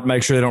follow them out,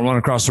 make sure they don't run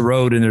across the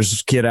road. And there's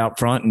this kid out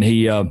front, and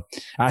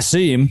I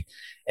see him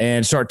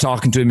and start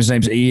talking to him. His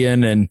name's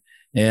Ian, and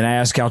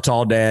ask how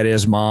tall Dad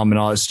is, Mom, and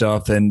all that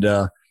stuff. And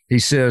he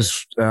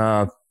says,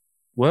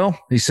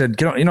 he said,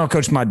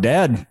 Coach, my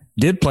dad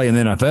did play in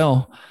the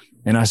NFL.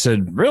 And I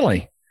said,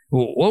 really?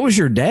 Well, what was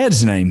your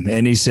dad's name?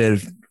 And he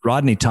said,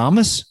 Rodney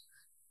Thomas.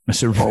 I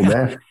said, oh,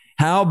 man.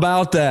 How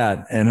about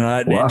that? And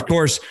of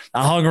course,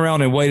 I hung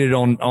around and waited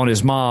on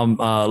his mom,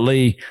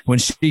 Lee, when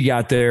she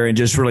got there and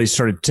just really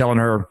started telling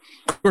her.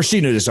 Of course, she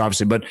knew this,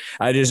 obviously, but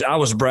I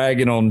was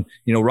bragging on,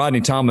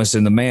 Rodney Thomas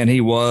and the man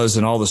he was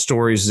and all the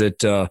stories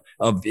that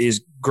of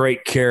his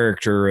great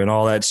character and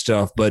all that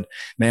stuff. But,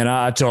 man,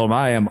 I told him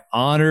I am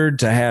honored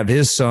to have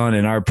his son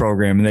in our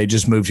program, and they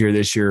just moved here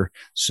this year.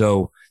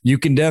 So you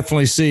can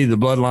definitely see the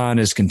bloodline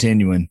is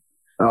continuing.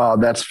 Oh,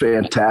 that's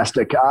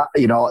fantastic.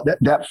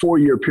 That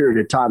 4-year period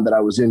of time that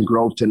I was in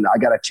Groveton, I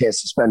got a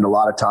chance to spend a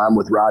lot of time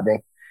with Rodney.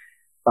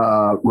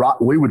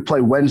 We would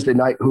play Wednesday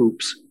night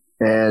hoops,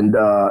 and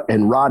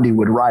Rodney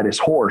would ride his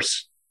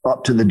horse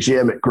up to the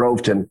gym at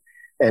Groveton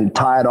and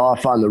tie it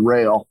off on the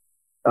rail.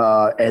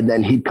 And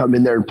then he'd come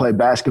in there and play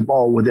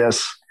basketball with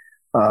us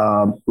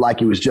like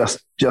he was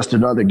just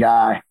another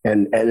guy.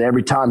 And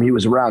every time he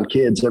was around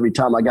kids, every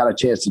time I got a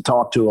chance to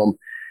talk to him,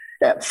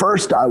 at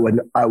first, I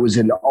was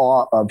in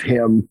awe of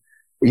him.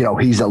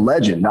 He's a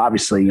legend,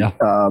 obviously,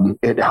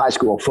 in high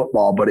school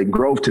football, but in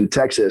Groveton,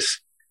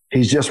 Texas,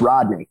 he's just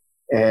Rodney.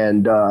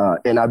 And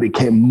I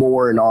became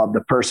more in awe of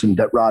the person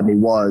that Rodney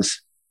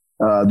was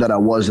than I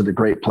was of the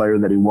great player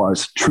that he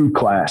was. True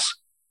class.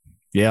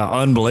 Yeah,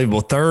 unbelievable.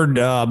 Third,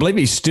 I believe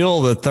he's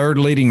still the third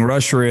leading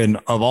rusher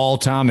of all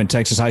time in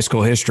Texas high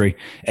school history.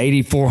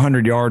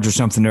 8,400 yards or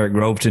something there at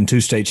Groveton,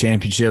 2 state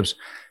championships.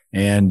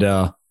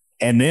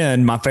 And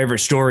then my favorite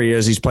story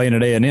is he's playing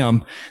at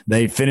A&M.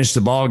 They finished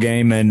the ball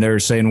game and they're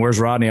saying, where's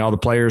Rodney? All the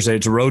players say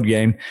it's a road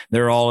game.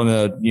 They're all in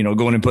the,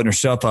 going and putting their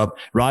stuff up.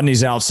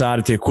 Rodney's outside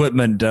at the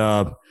equipment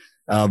van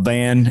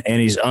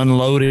and he's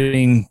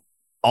unloading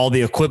all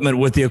the equipment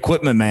with the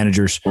equipment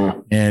managers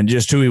and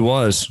just who he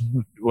was.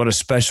 What a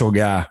special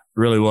guy,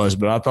 really was.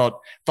 But I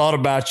thought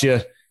about you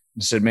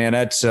and said, man,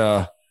 that's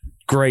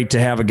great to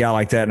have a guy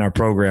like that in our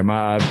program.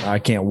 I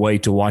can't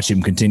wait to watch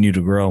him continue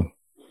to grow.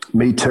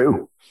 Me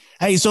too.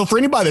 Hey, so for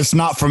anybody that's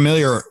not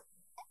familiar,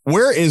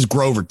 where is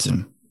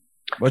Groverton?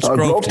 What's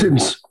Groveton?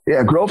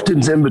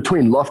 Groveton's in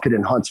between Lufkin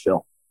and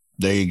Huntsville.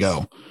 There you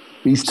go.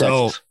 East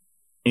Texas.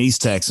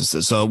 East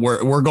Texas. So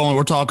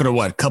we're talking to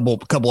what,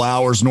 couple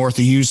hours north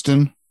of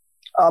Houston?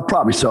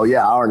 Probably so.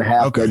 Yeah. Hour and a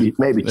half, okay.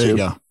 maybe there 2. You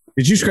go.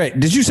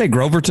 Did you say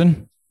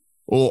Groverton?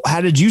 Well,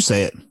 how did you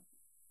say it?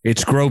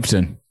 It's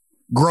Groveton.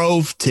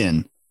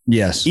 Groveton.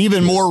 Yes.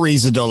 Even more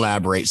reason to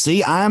elaborate.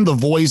 See, I'm the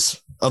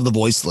voice of the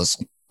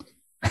voiceless.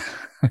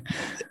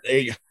 There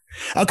you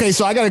go. Okay,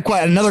 so I got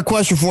another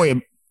question for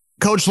you.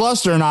 Coach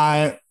Luster and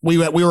I, we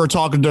were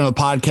talking during the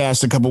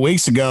podcast a couple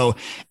weeks ago,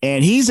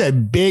 and he's a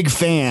big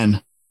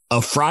fan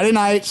of Friday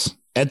nights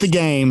at the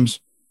games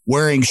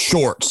wearing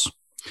shorts.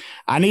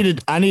 I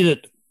needed.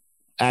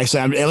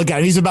 Actually, look at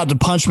him. He's about to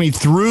punch me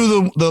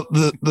through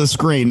the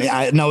screen.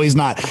 No, he's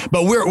not.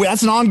 But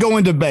that's an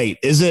ongoing debate.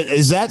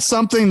 Is that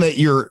something that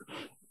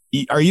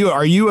are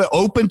you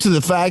open to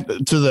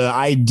the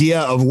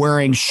idea of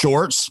wearing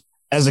shorts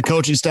as a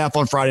coaching staff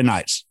on Friday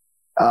nights?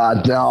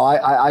 No,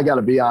 I got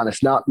to be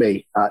honest, not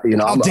me.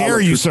 How dare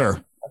you,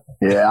 sir?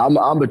 Yeah, I'm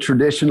a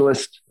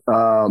traditionalist.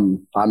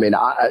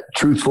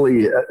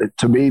 Truthfully,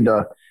 to me,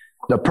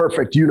 the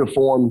perfect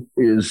uniform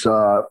is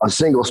a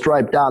single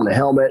stripe down the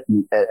helmet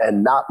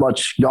and not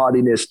much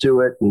gaudiness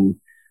to it, and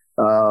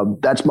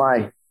that's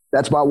my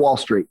Wall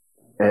Street.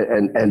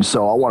 And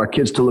so I want our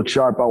kids to look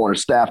sharp. I want our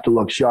staff to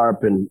look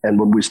sharp, and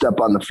when we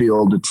step on the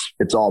field,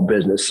 it's all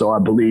business. So I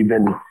believe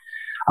in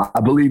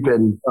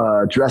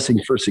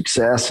dressing for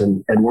success,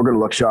 and we're going to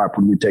look sharp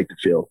when we take the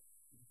field.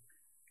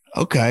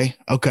 Okay.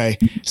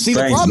 See,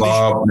 thanks,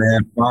 Bob,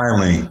 man.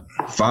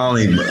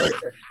 Finally.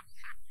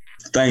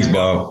 Thanks,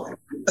 Bob.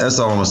 That's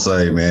all I'm going to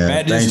say, man.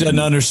 Matt just doesn't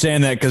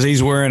understand that because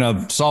he's wearing a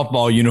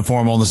softball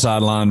uniform on the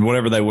sideline,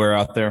 whatever they wear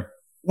out there.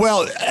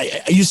 Well,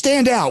 you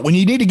stand out when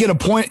you need to get a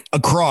point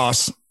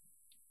across.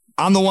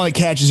 I'm the one that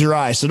catches your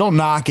eye, so don't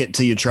knock it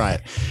till you try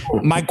it.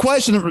 My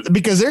question,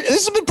 because this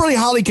has been pretty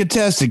highly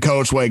contested,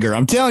 Coach Wager.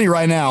 I'm telling you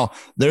right now,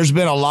 there's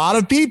been a lot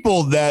of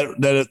people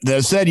that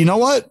have said, you know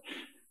what?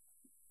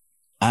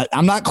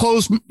 I'm not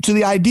close to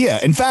the idea.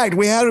 In fact,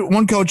 we had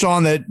one coach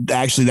on that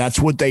actually that's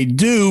what they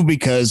do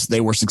because they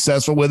were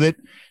successful with it.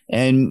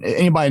 And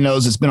anybody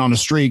knows it's been on a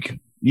streak.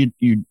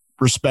 You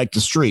respect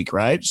the streak,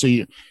 right? So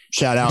you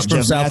shout out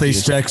from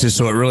Southeast Texas,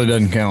 so it really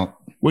doesn't count.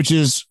 Which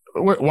is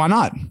why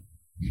not?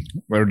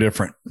 We're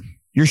different.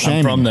 You're shaming.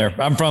 I'm from there.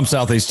 I'm from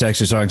Southeast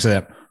Texas, so I can say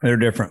that they're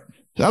different.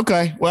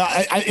 Okay. Well,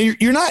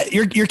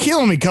 you're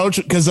killing me, Coach,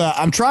 because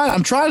I'm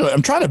trying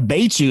to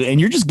bait you, and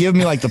you're just giving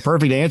me like the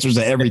perfect answers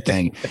to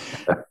everything.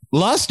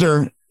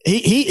 Luster,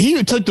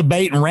 he took the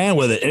bait and ran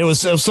with it. It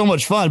was so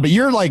much fun. But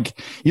you're like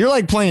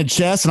playing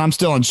chess, and I'm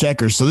still in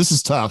checkers, so this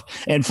is tough.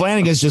 And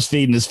Flanagan's just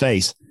feeding his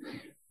face.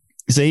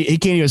 So he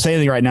can't even say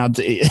anything right now.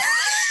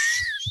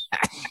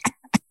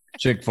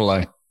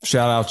 Chick-fil-A.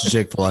 Shout out to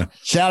Chick-fil-A.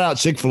 Shout out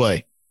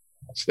Chick-fil-A.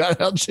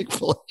 Shout out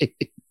Chick-fil-A.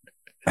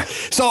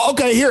 So,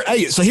 okay, here's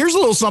a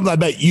little something I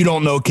bet you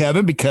don't know,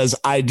 Kevin, because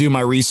I do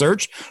my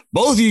research.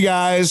 Both of you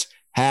guys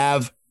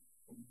have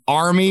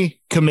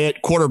Army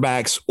commit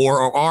quarterbacks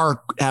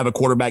or have a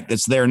quarterback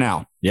that's there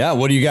now. Yeah.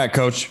 What do you got,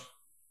 Coach?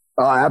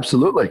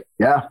 Absolutely.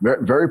 Yeah.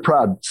 Very, very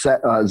proud.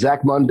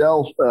 Zach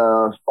Mundell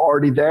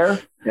already there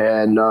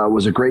and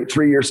was a great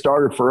 3-year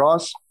starter for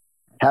us.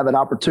 Have an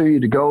opportunity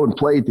to go and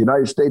play at the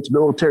United States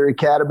Military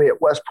Academy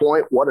at West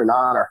Point. What an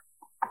honor.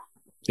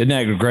 Isn't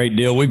that a great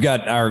deal? We've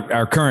got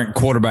our current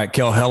quarterback,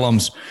 Kel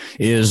Helms,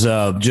 is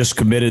just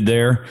committed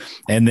there.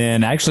 And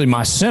then actually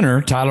my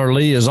center, Tyler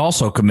Lee, is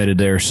also committed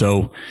there.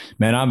 So,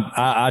 man,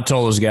 I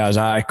told those guys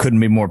I couldn't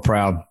be more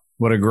proud.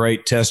 What a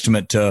great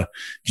testament to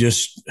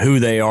just who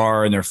they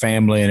are and their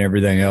family and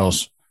everything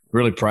else.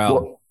 Really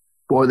proud.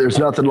 Boy, there's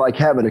nothing like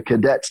having a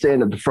cadet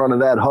stand at the front of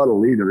that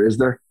huddle either, is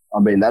there? I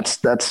mean, that's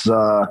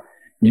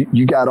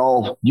you got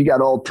all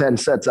 10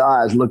 sets of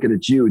eyes looking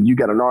at you, and you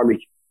got an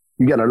Army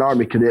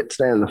cadet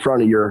standing in the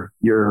front of your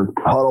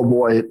huddle.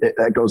 Boy,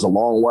 that goes a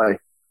long way.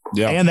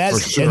 Yeah, and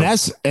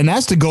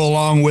that's to go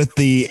along with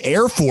the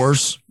Air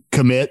Force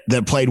commit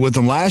that played with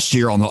them last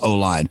year on the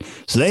O-line.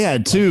 So they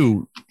had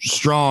 2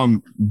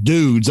 strong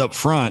dudes up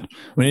front.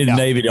 We need the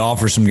Navy to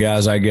offer some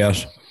guys, I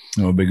guess.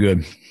 That would be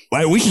good.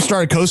 Well, we should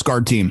start a Coast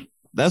Guard team.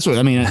 That's what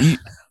I mean.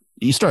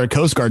 You start a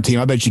Coast Guard team,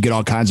 I bet you get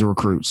all kinds of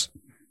recruits.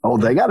 Oh,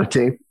 they got a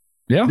team.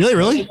 Yeah,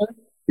 really?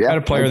 Yeah, got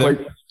a player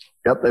there.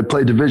 Yep, they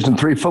play Division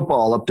III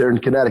football up there in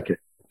Connecticut.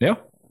 Yeah.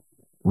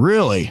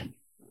 Really?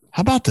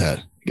 How about that?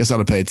 I guess I ought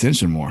to pay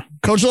attention more.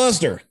 Coach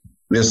Luster.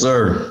 Yes,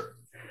 sir.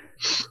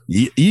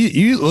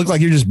 You look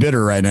like you're just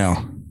bitter right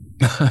now.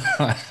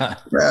 Because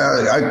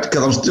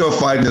I'm still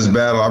fighting this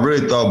battle. I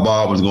really thought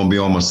Bob was going to be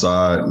on my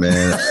side,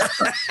 man.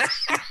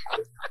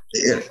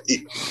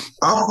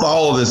 I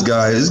follow this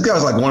guy. This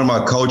guy's like one of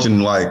my coaching,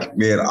 like,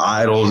 man,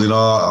 idols. You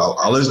know,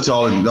 I listen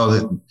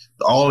to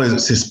all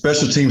his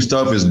special team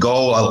stuff, his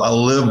goal. I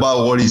live by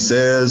what he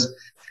says.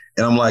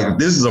 And I'm like,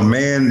 this is a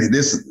man,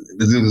 this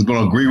is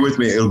going to agree with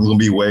me. It's going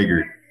to be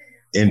Wager.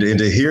 And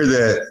to hear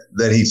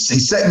that he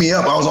set me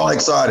up, I was all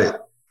excited.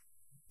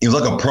 It was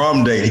like a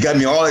prom date. He got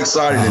me all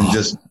excited and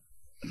just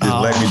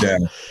let me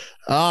down.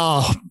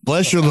 Oh,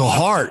 bless your little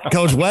heart,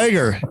 Coach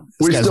Wager.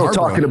 We're still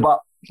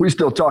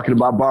talking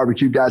about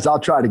barbecue, guys. I'll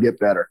try to get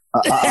better.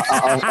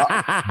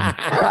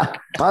 I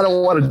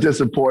don't want to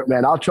disappoint,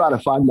 man. I'll try to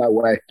find my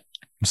way.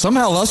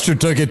 Somehow Luster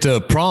took it to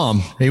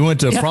prom. He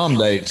went to a prom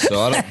date. So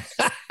I don't.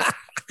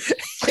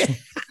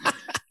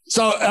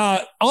 So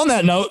on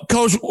that note,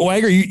 Coach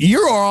Wager, you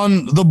are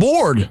on the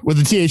board with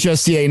the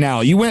THSCA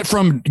now. You went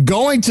from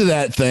going to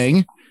that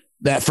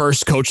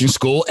first coaching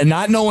school and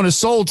not knowing a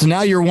soul to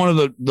now you're one of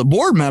the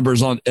board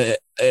members at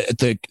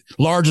the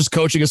largest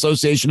coaching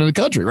association in the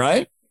country,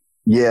 right?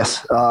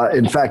 Yes.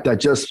 In fact, I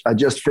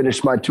just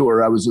finished my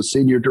tour. I was a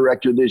senior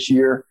director this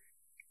year,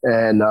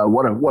 and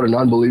what an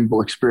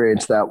unbelievable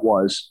experience that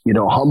was. You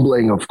know,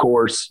 humbling, of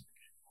course,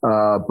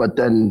 but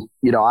then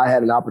I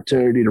had an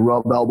opportunity to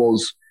rub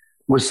elbows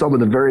with some of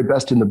the very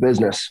best in the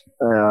business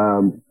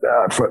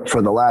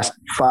for the last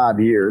 5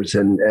 years,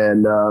 and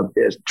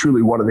it's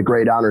truly one of the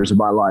great honors of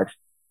my life.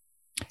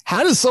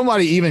 How does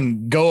somebody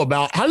even go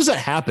about? How does that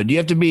happen? Do you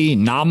have to be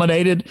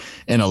nominated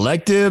and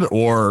elected,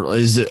 or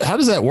how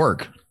does that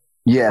work?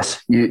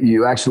 Yes,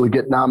 you actually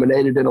get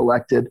nominated and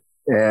elected,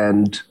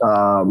 and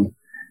for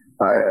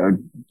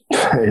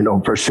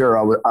sure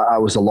I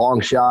was a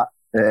long shot,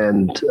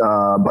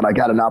 but I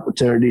got an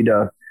opportunity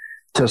to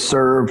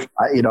serve.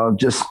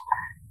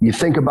 You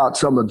think about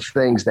some of the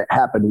things that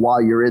happen while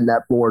you're in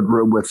that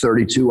boardroom with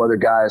 32 other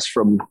guys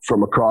from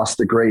across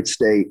the great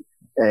state,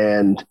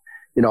 and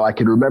I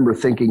can remember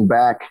thinking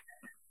back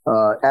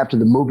after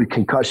the movie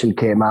Concussion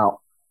came out.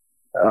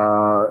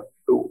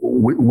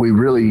 We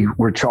really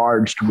were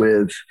charged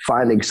with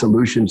finding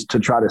solutions to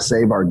try to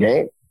save our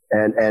game.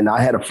 And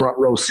I had a front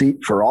row seat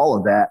for all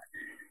of that.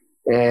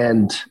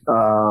 And,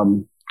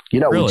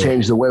 really? We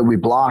changed the way we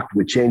blocked.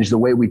 We changed the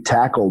way we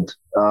tackled.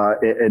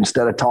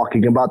 Instead of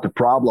talking about the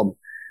problem,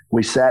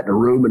 we sat in a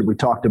room and we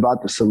talked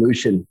about the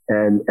solution.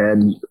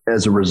 And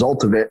as a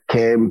result of it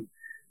came,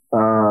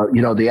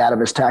 the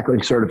Adamus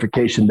tackling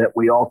certification that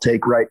we all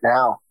take right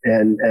now.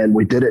 And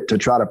we did it to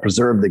try to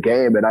preserve the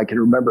game. And I can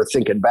remember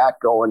thinking back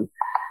going,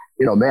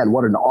 man,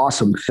 what an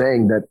awesome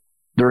thing that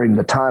during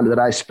the time that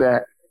I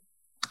spent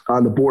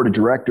on the board of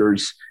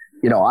directors,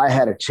 I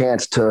had a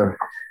chance to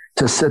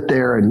sit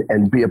there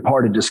and be a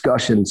part of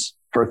discussions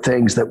for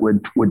things that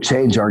would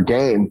change our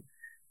game.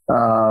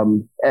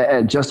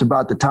 And just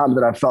about the time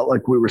that I felt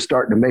like we were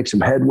starting to make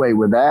some headway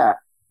with that,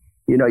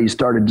 you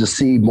started to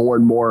see more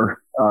and more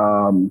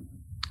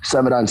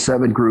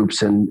 7-on-7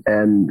 groups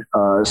and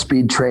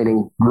speed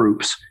training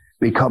groups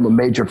become a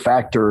major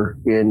factor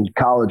in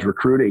college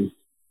recruiting.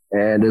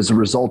 And as a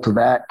result of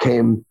that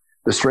came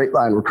the straight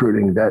line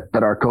recruiting that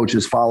our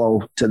coaches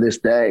follow to this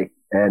day.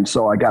 And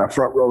so I got a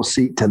front row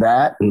seat to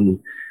that. And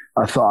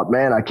I thought,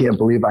 man, I can't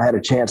believe I had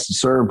a chance to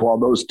serve while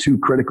those two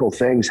critical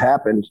things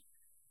happened.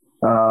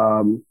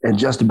 And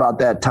just about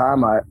that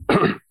time, I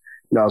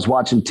was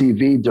watching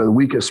TV during the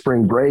week of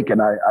spring break,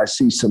 and I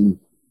see some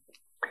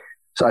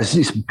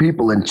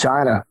people in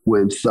China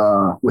with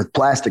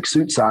plastic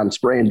suits on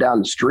spraying down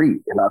the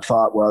street. And I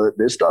thought, well,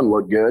 this doesn't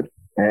look good.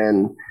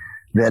 And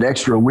that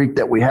extra week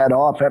that we had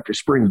off after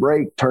spring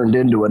break turned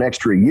into an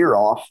extra year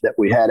off that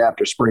we had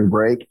after spring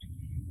break.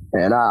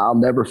 And I'll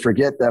never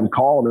forget them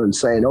calling and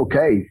saying,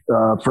 okay,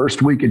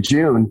 first week of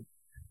June,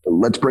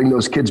 let's bring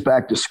those kids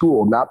back to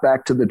school, not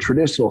back to the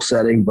traditional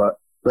setting, but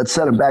let's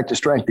send them back to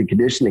strength and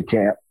conditioning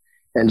camp.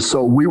 And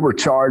so we were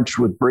charged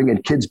with bringing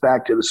kids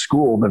back to the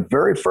school, the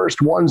very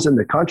first ones in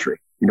the country.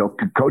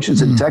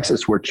 Coaches in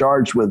Texas were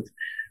charged with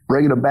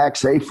bringing them back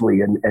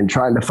safely and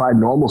trying to find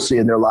normalcy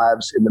in their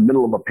lives in the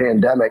middle of a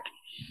pandemic.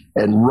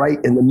 And right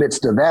in the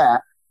midst of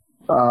that,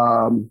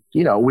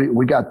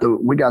 we got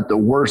the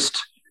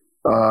worst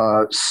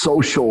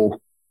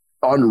social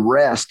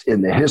unrest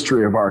in the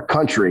history of our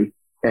country.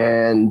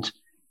 And,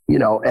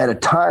 at a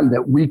time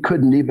that we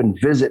couldn't even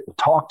visit and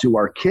talk to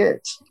our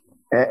kids.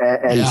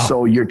 And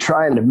so you're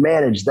trying to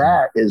manage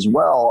that as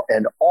well.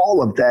 And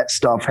all of that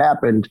stuff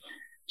happened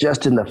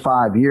just in the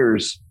 5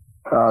 years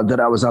that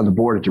I was on the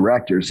board of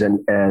directors.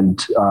 And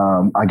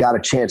I got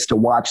a chance to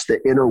watch the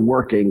inner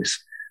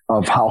workings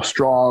of how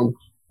strong,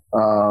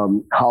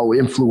 how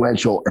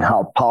influential, and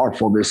how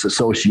powerful this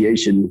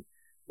association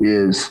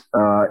is.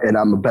 And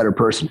I'm a better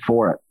person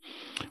for it.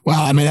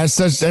 Wow. I mean, that's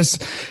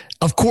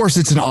of course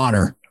it's an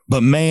honor,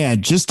 but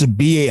man, just to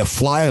be a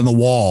fly on the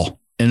wall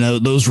in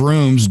those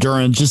rooms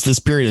during just this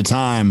period of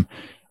time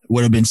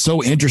would have been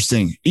so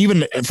interesting,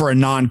 even for a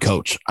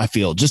non-coach, I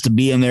feel, just to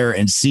be in there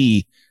and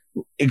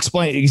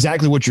explain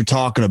exactly what you're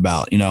talking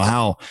about,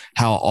 how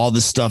all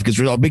this stuff gets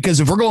resolved. Because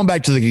if we're going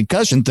back to the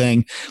concussion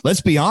thing,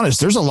 let's be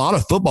honest, there's a lot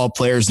of football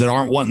players that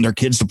aren't wanting their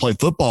kids to play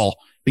football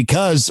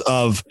because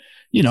of,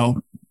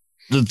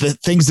 the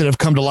things that have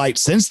come to light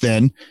since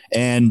then,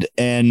 and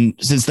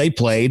since they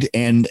played,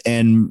 and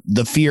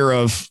the fear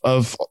of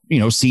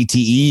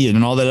CTE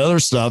and all that other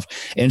stuff,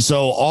 and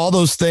so all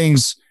those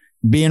things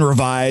being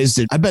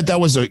revised. I bet that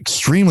was an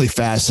extremely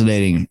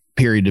fascinating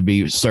period to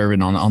be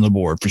serving on the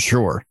board for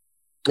sure.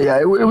 Yeah,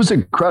 it was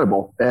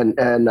incredible,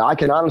 and I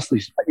can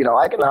honestly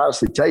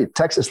tell you,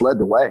 Texas led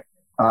the way.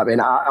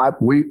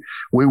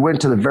 We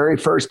went to the very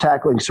first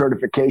tackling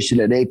certification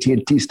at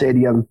AT&T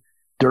Stadium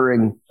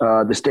during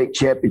the state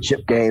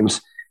championship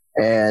games,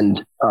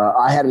 and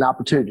I had an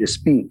opportunity to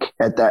speak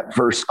at that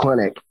first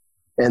clinic,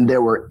 and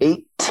there were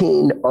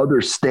 18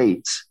 other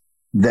states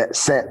that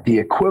sent the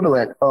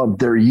equivalent of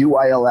their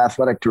UIL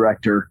athletic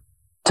director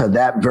to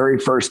that very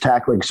first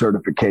tackling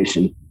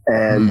certification.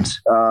 And,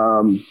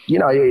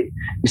 you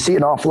see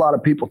an awful lot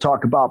of people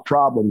talk about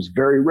problems.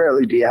 Very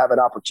rarely do you have an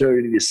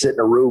opportunity to sit in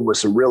a room with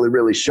some really,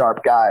 really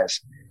sharp guys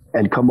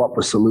and come up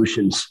with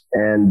solutions.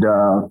 And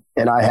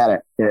I had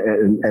it.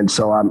 And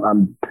so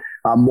I'm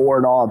more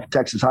in awe of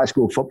Texas high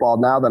school football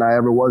now than I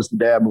ever was the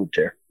day I moved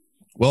here.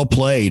 Well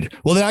played.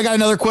 Well, then I got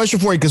another question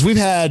for you, because we've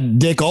had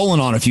Dick Olin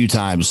on a few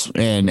times,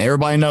 and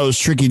everybody knows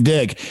Tricky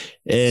Dick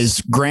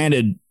is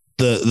granted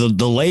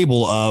the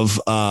label of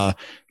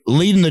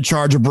leading the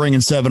charge of bringing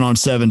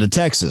 7-on-7 to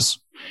Texas.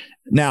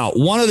 Now,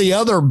 one of the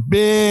other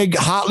big,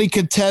 hotly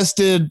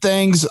contested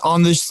things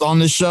on this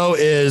show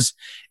is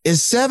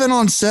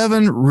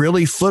 7-on-7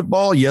 really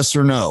football? Yes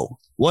or no?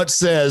 What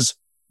says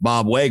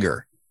Bob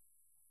Wager?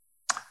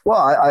 Well,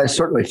 I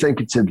certainly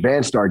think it's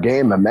advanced our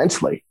game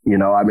immensely.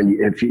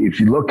 If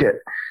you look at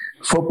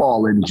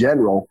football in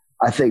general,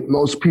 I think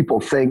most people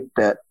think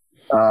that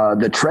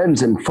the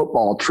trends in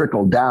football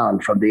trickle down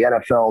from the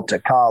NFL to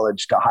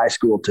college to high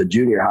school to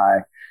junior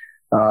high.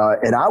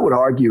 And I would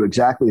argue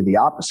exactly the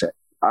opposite.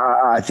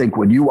 I think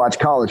when you watch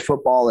college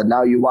football and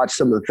now you watch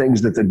some of the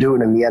things that they're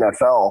doing in the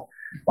NFL,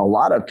 a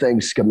lot of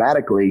things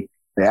schematically,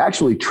 they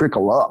actually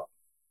trickle up.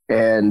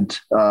 And,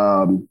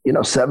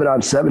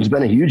 7-on-7 has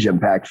been a huge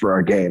impact for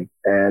our game.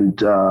 And,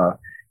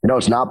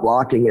 it's not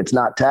blocking, it's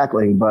not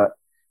tackling. But,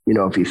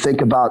 if you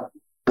think about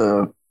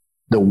the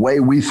way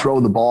we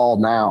throw the ball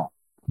now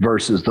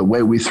versus the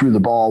way we threw the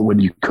ball when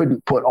you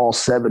couldn't put all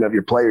 7 of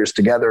your players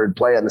together and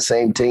play on the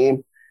same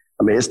team,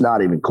 I mean, it's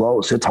not even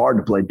close. It's hard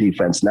to play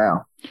defense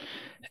now.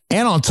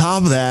 And on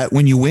top of that,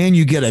 when you win,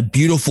 you get a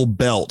beautiful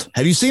belt.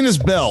 Have you seen this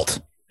belt?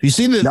 Have you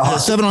seen the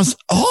 7-on-7?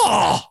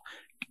 Oh,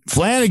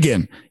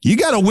 Flanagan, you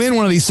got to win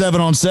one of these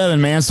 7-on-7,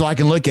 man, so I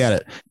can look at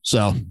it.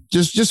 So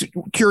just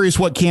curious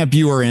what camp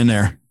you were in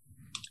there.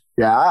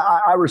 Yeah,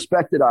 I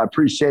respect it. I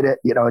appreciate it.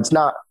 It's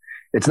not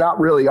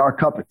really our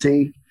cup of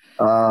tea.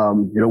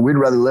 We'd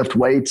rather lift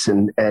weights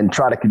and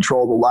try to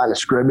control the line of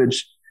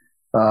scrimmage.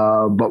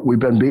 But we've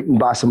been beaten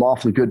by some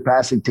awfully good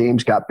passing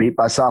teams. Got beat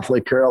by South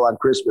Lake Carroll on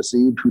Christmas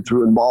Eve, who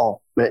threw and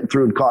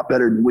caught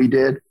better than we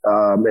did.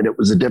 And it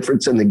was a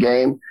difference in the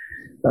game.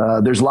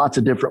 There's lots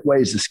of different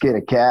ways to skin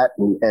a cat,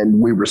 and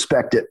we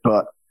respect it,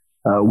 but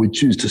we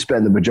choose to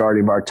spend the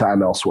majority of our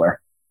time elsewhere.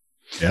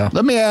 Yeah.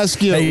 Let me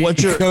ask you,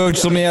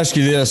 coach? Let me ask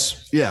you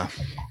this. Yeah.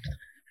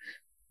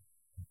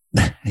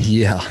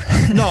 Yeah.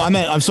 No,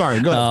 I'm sorry.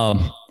 Go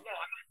ahead.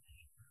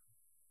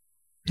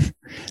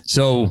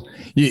 So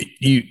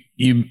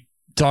you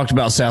talked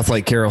about South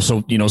Lake Carroll.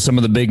 So, some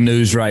of the big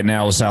news right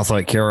now with South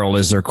Lake Carroll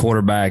is their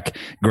quarterback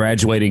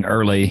graduating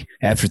early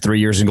after 3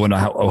 years and going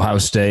to Ohio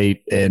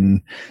State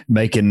and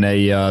making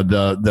is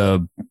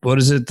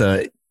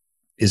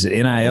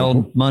it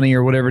NIL money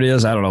or whatever it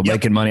is? I don't know,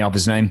 making money off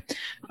his name.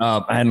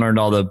 I hadn't learned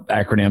all the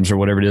acronyms or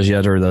whatever it is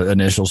yet, or the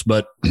initials,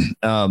 but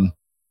I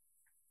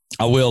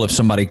will if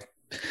somebody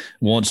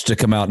wants to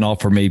come out and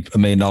offer me $1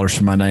 million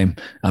for my name.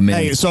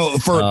 So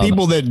for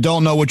people that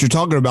don't know what you're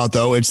talking about,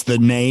 though, it's the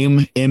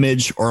name,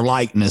 image, or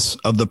likeness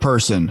of the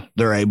person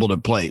they're able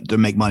to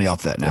make money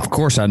off that now. Of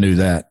course, I knew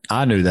that.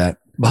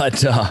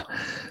 But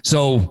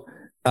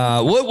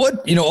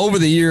what over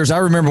the years, I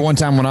remember one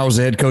time when I was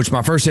a head coach,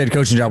 my first head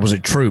coaching job was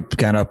at Troop,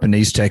 kind of up in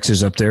East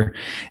Texas up there.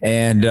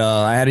 And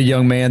I had a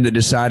young man that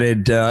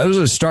decided it was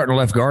a starting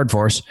left guard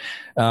for us.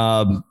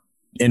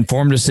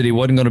 Informed us that he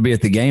wasn't going to be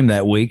at the game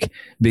that week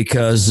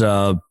because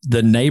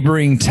the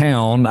neighboring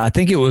town, I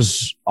think it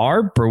was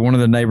Arp or one of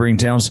the neighboring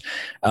towns,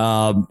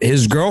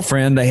 his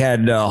girlfriend, they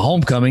had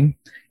homecoming,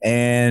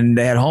 and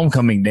they had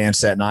homecoming dance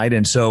that night.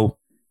 And so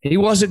he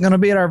wasn't going to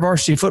be at our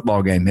varsity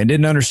football game and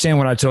didn't understand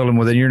when I told him,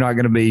 well, then you're not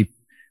going to be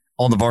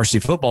on the varsity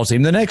football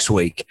team the next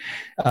week.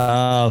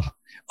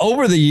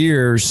 Over the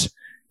years,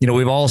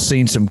 we've all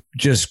seen some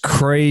just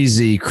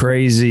crazy,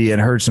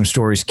 and heard some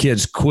stories.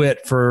 Kids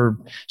quit for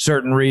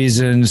certain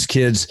reasons.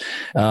 Kids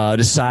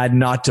decide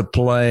not to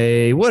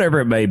play, whatever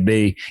it may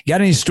be.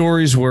 Got any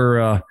stories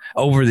where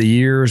over the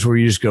years where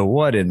you just go,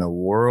 what in the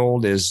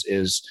world is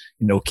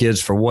kids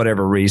for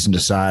whatever reason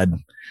decide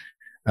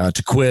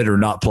to quit or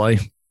not play?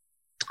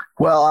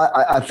 Well,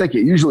 I think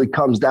it usually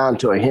comes down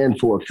to a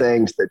handful of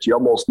things that you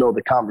almost know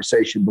the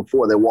conversation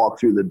before they walk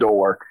through the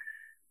door.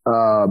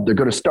 They're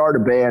going to start a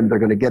band. They're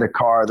going to get a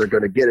car. They're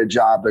going to get a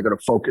job. They're going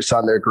to focus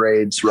on their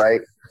grades,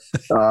 right?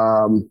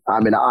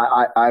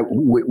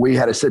 We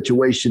had a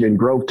situation in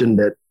Groveton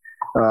that,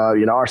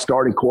 our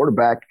starting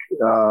quarterback,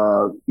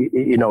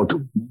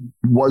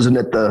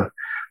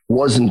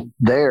 wasn't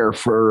there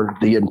for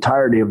the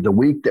entirety of the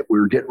week that we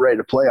were getting ready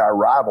to play our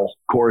rival,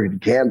 Corrigan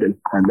Camden.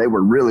 And they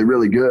were really,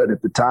 really good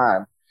at the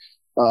time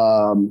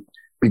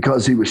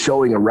because he was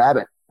showing a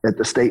rabbit at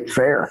the state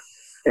fair.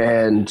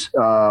 And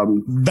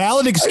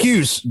valid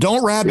excuse.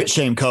 Don't rabbit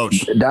shame,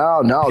 Coach.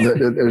 No,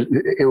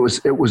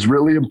 it was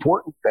really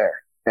important there.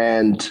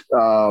 And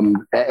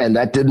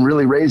that didn't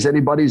really raise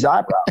anybody's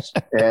eyebrows.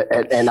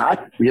 and I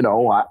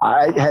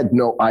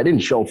didn't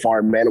show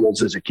farm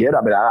animals as a kid.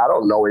 I mean, I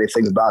don't know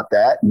anything about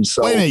that. And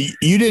so, wait a minute,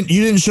 you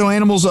didn't show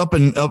animals up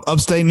in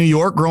upstate New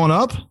York growing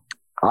up?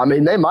 I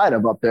mean, they might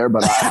have up there,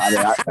 but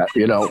I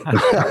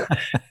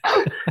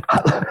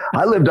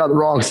lived on the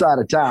wrong side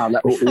of town.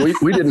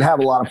 We didn't have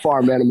a lot of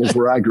farm animals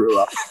where I grew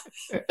up.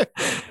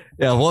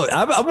 Yeah, well,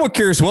 I'm more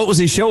curious. What was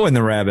he showing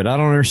the rabbit? I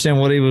don't understand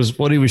what he was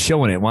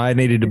showing it. Why it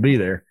needed to be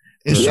there.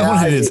 It's showing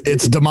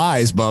its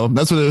demise, Bo.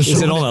 That's what it was showing.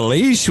 Is it on a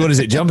leash? What is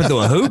it? Jumping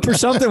through a hoop or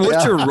something?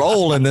 What's your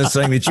role in this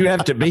thing that you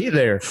have to be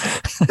there?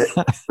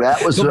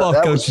 That was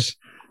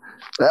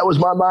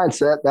my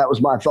mindset. That was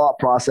my thought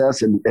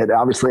process, and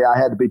obviously I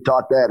had to be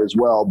taught that as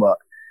well. But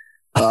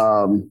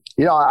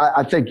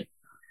I think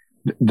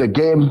the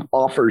game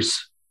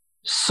offers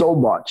so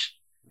much.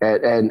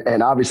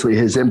 And obviously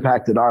has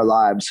impacted our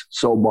lives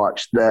so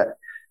much that,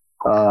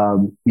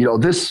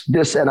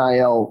 this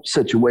NIL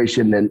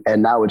situation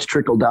and now it's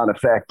trickle down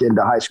effect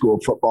into high school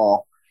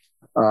football.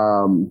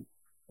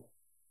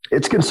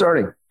 It's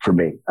concerning for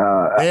me.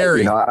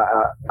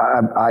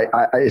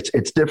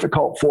 It's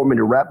difficult for me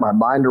to wrap my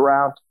mind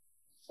around.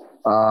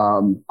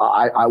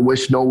 I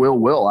wish no ill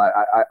will.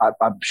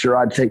 I'm sure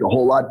I'd think a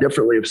whole lot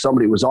differently if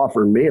somebody was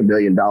offering me $1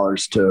 million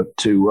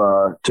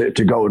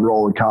to go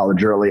enroll in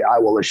college early. I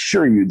will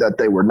assure you that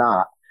they were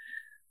not.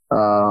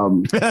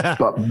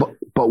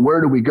 But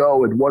where do we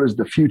go, and what is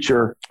the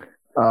future,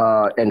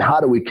 and how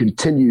do we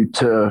continue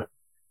to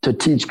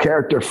teach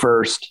character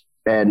first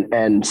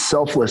and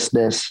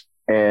selflessness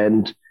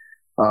and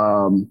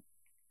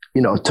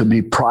to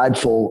be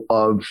prideful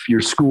of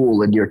your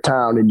school and your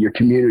town and your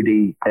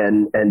community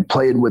and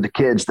playing with the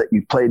kids that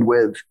you've played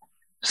with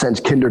since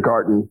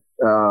kindergarten.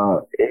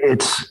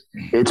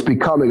 It's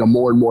becoming a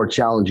more and more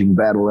challenging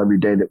battle every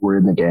day that we're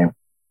in the game.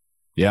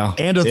 Yeah.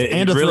 It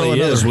really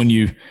is when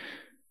you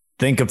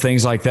think of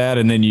things like that.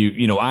 And then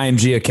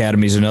IMG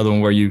Academy is another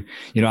one where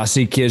I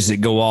see kids that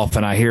go off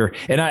and I hear,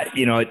 and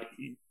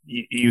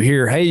you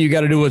hear, hey, you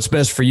got to do what's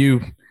best for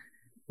you.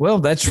 Well,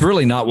 that's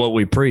really not what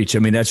we preach. I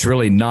mean, that's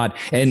really not.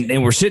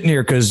 And we're sitting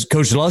here because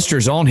Coach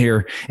Luster's on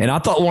here. And I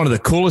thought one of the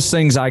coolest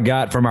things I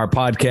got from our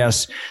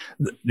podcast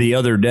the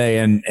other day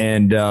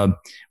and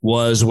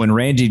was when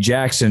Randy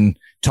Jackson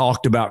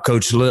talked about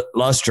Coach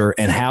Luster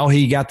and how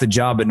he got the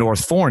job at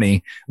North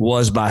Forney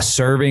was by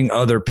serving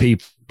other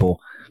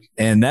people.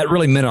 And that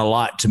really meant a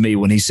lot to me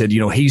when he said,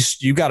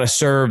 you got to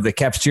serve the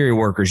cafeteria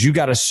workers. You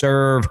got to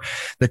serve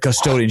the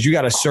custodians. You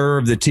got to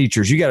serve the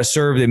teachers. You got to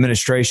serve the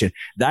administration.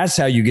 That's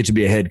how you get to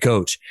be a head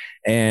coach.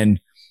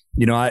 And,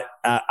 I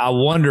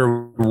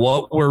wonder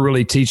what we're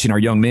really teaching our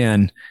young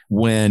men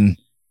when,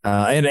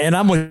 and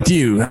I'm with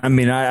you. I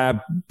mean, I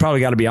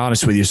probably got to be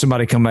honest with you.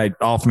 Somebody come back,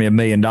 offer me $1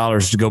 million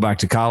to go back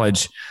to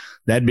college.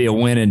 That'd be a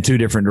win in two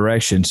different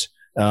directions.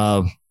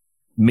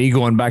 Me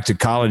going back to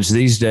college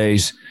these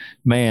days,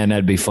 man,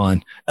 that'd be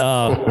fun.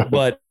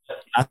 But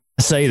I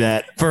say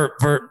that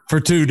for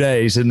 2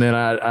 days, and then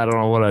I don't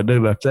know what I do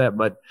about that.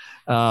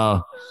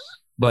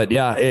 But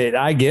yeah,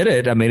 I get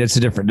it. I mean, it's a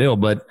different deal,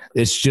 but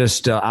it's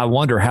just I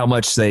wonder how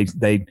much they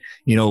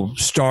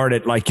start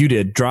it like you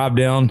did, drive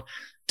down,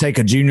 take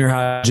a junior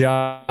high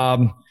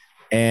job,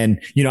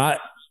 and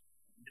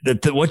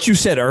what you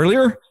said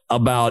earlier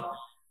about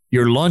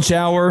your lunch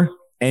hour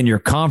and your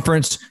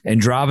conference and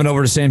driving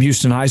over to Sam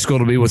Houston High School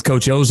to be with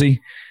Coach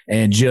Ozzie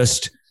and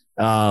just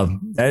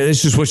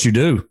it's just what you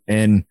do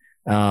and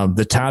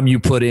the time you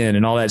put in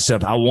and all that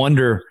stuff. I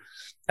wonder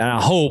and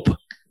I hope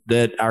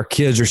that our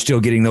kids are still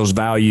getting those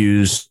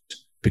values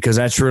because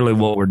that's really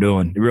what we're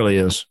doing. It really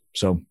is.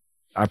 So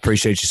I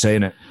appreciate you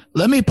saying it.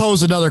 Let me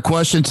pose another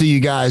question to you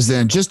guys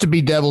then, just to be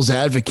devil's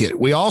advocate.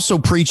 We also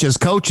preach as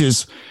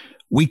coaches,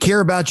 we care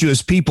about you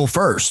as people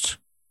first.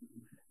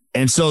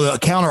 And so the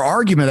counter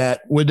argument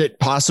would it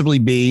possibly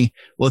be,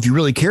 well, if you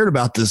really cared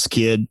about this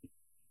kid,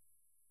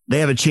 they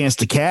have a chance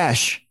to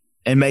cash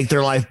and make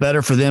their life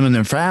better for them and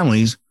their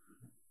families.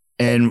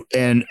 And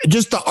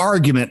just the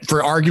argument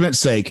for argument's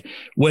sake,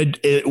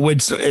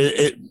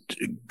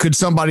 could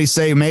somebody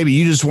say, maybe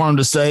you just want them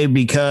to say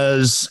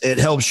because it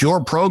helps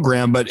your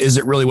program, but is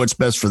it really what's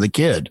best for the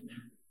kid?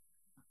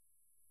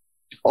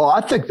 Oh, I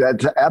think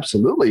that's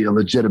absolutely a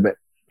legitimate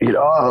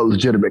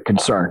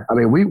concern. I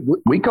mean,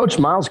 we coached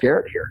Myles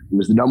Garrett here. He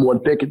was the number 1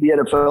 pick at the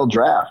NFL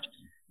draft.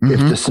 Mm-hmm. If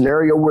the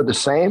scenario were the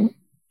same,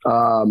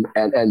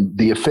 and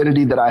the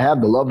affinity that I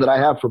have, the love that I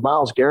have for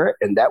Myles Garrett,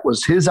 and that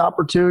was his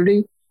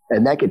opportunity,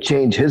 and that could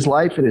change his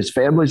life and his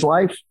family's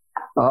life,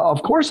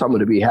 of course I'm going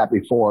to be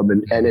happy for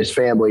him and his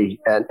family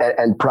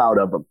and proud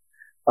of him.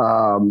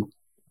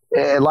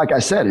 And like I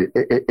said,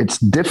 it's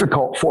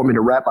difficult for me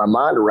to wrap my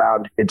mind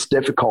around. It's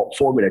difficult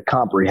for me to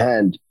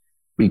comprehend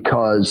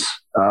because,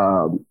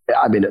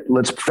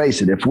 let's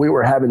face it, if we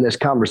were having this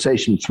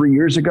conversation 3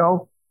 years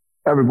ago,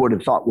 everybody would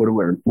have thought we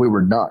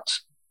were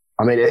nuts.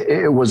 I mean,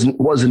 it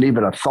wasn't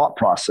even a thought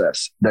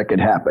process that could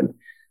happen.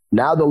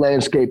 Now the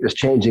landscape is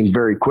changing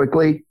very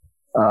quickly,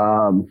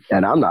 and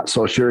I'm not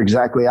so sure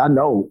exactly I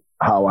know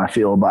how I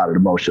feel about it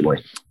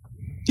emotionally.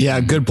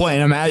 Yeah, good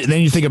point.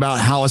 Then you think about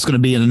how it's going to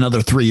be in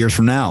another 3 years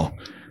from now,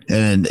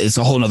 and it's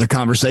a whole nother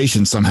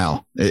conversation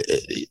somehow.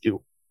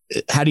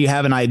 How do you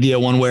have an idea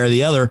one way or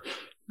the other?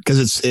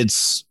 Because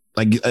it's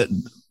like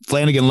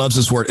Flanagan loves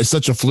this word. It's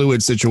such a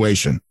fluid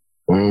situation.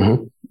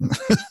 Mm-hmm.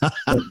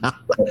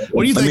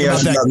 What do you think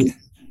about that?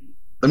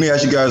 Let me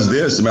ask you guys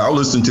this. I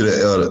listened to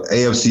the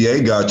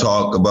AFCA guy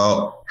talk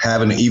about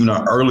having even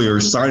an earlier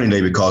signing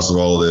day because of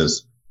all of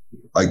this.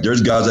 Like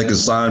there's guys that can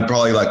sign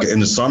probably like in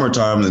the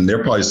summertime, and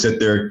they'll probably sit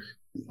there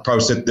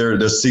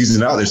their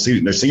season out, their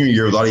senior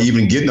year without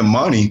even getting the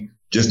money,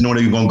 just knowing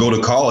they're going to go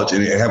to college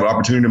and have an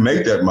opportunity to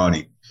make that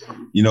money.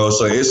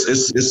 So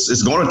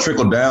it's going to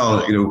trickle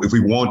down, if we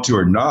want to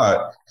or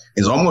not.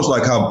 It's almost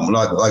like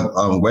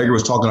how Wager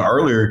was talking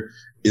earlier,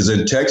 is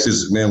in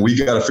Texas, man, we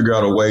got to figure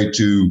out a way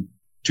to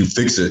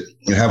fix it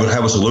and have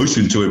a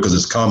solution to it because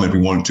it's coming if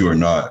we want to or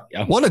not.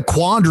 What a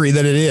quandary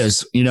that it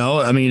is.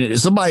 If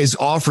somebody's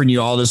offering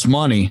you all this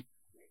money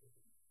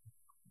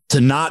to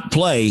not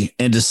play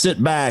and to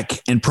sit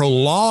back and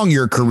prolong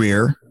your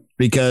career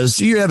because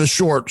you have a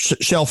short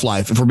shelf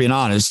life, if we're being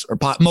honest, or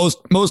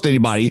most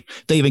anybody,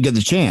 they even get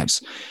the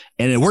chance.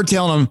 And we're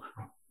telling them,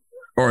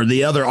 or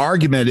the other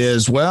argument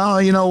is,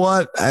 well, you know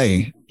what?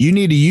 Hey, you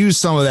need to use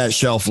some of that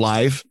shelf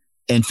life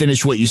and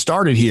finish what you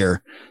started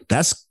here.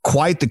 That's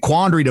quite the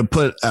quandary to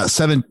put to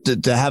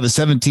have a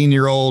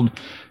 17-year-old.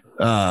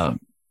 I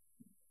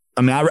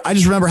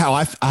just remember how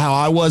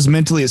I was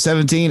mentally at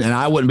 17, and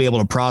I wouldn't be able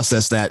to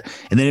process that.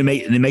 And then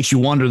it makes you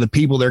wonder the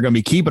people they're going to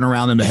be keeping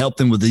around them to help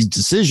them with these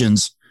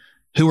decisions.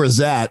 Who is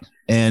that,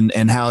 and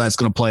how that's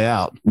going to play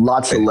out?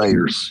 Lots of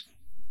layers.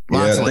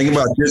 Think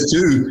about this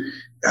too.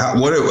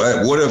 What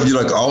if you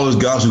like all those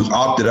guys who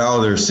opted out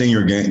of their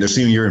senior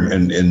year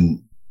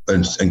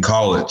in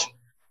college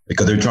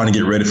because they're trying to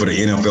get ready for the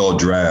NFL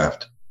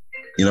draft?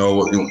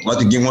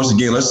 Once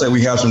again, let's say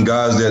we have some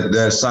guys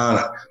that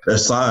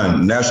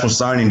sign National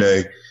Signing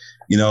Day,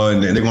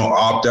 and they're going to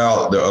opt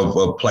out of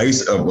a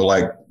place of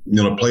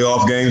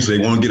playoff games. So they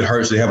want to get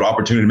hurt, so they have an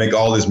opportunity to make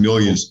all these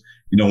millions,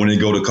 when they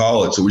go to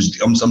college. So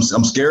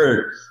I'm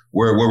scared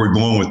where we're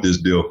going with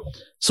this deal.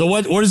 So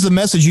what is the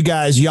message, you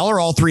guys? Y'all are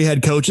all three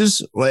head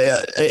coaches.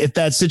 If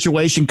that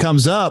situation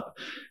comes up,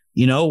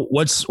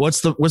 what's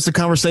the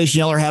conversation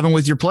y'all are having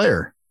with your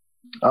player?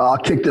 I'll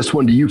kick this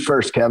one to you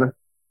first, Kevin.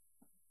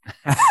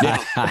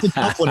 Yeah, that's a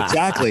tough one,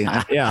 exactly.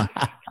 Yeah.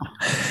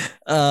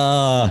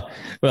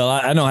 Well,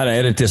 I know how to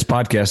edit this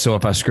podcast, so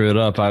if I screw it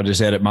up, I'll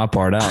just edit my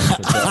part out.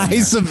 I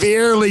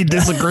severely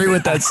disagree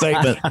with that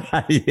statement.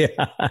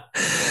 Yeah.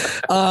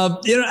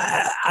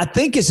 I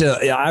think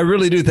I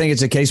really do think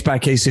it's a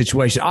case-by-case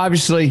situation.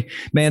 Obviously,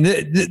 man,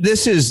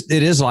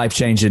 it is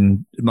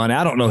life-changing money.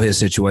 I don't know his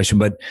situation,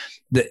 but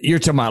you're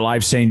talking about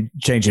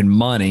life-changing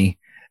money.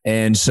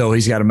 And so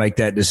he's got to make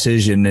that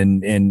decision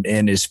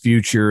and his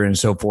future and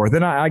so forth.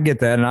 And I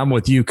get that. And I'm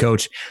with you,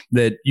 Coach,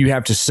 that you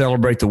have to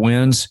celebrate the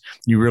wins.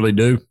 You really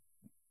do.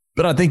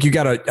 But I think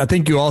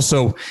you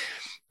also,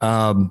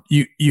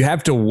 you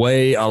have to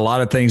weigh a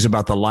lot of things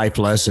about the life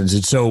lessons.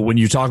 And so when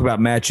you talk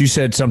about Matt, you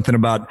said something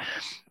about,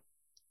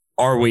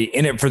 are we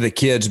in it for the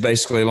kids,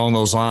 basically along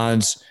those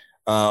lines,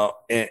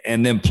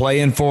 and then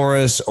playing for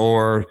us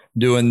or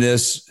doing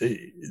this,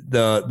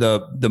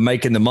 the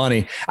making the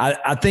money.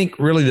 I think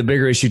really the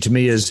bigger issue to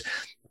me is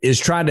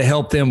trying to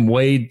help them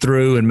wade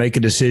through and make a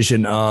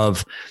decision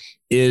of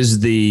is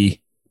the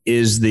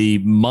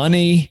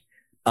money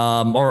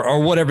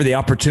or whatever the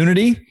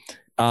opportunity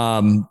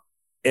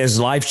as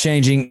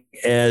life-changing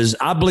as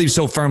I believe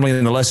so firmly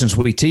in the lessons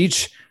we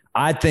teach.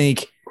 I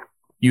think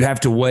you have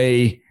to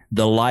weigh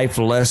the life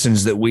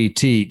lessons that we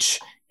teach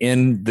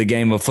in the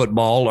game of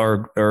football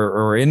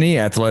or any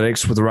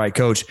athletics with the right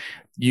coach.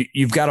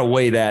 You've got to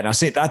weigh that.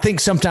 And I think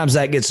sometimes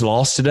that gets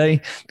lost today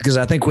because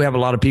I think we have a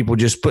lot of people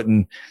just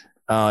putting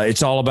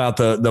it's all about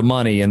the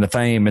money and the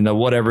fame and the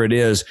whatever it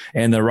is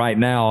and the right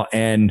now.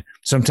 And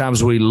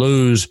sometimes we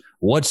lose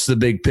what's the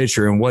big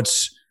picture and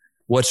what's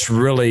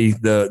really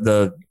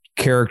the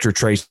character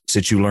traits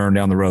that you learn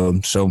down the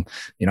road. So,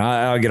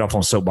 I'll get off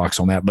on a soapbox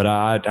on that, but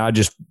I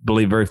just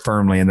believe very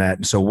firmly in that.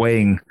 And so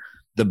weighing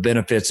the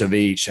benefits of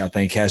each, I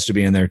think, has to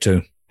be in there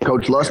too.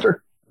 Coach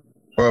Luster?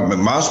 Well,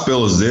 my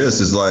spiel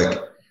is like,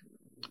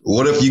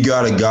 what if you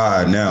got a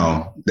guy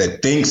now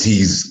that thinks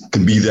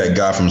can be that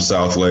guy from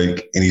South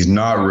Lake and he's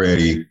not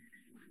ready and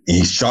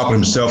he's shopping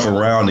himself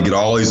around to get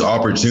all these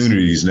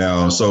opportunities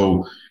now.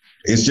 So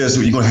it's just,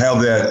 you're going to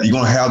have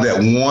that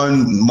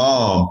one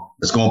mom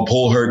that's going to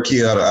pull her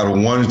kid out of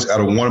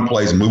one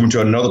place and move him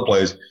to another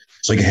place.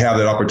 so he can have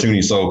that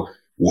opportunity. So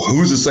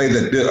who's to say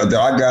that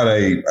I got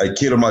a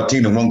kid on my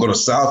team that won't go to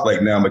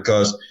Southlake now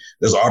because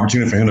there's an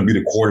opportunity for him to be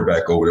the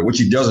quarterback over there, which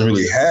he doesn't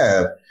really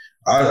have.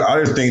 I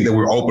just think that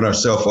we're opening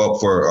ourselves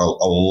up for a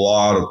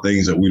lot of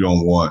things that we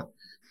don't want.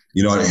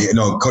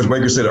 Coach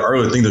Baker said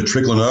earlier, things are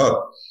trickling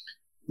up.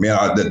 Man,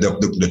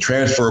 the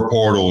transfer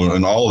portal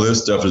and all of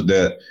this stuff is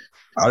that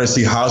I just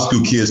see high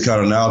school kids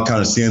kind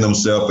of seeing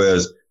themselves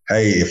as,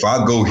 hey, if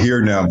I go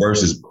here now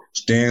versus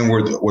staying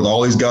with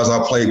all these guys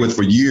I played with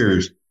for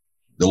years,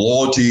 the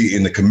loyalty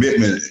and the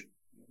commitment,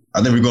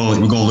 I think we're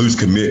going to lose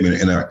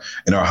commitment in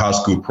our high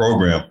school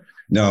program.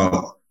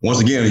 Now, once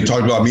again, he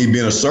talked about me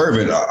being a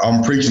servant.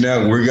 I'm preaching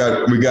that we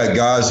got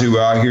guys who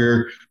are out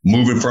here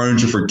moving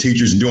furniture for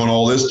teachers and doing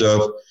all this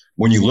stuff.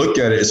 When you look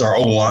at it, it's our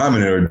old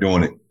linemen that are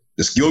doing it.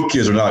 The skilled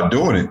kids are not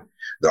doing it.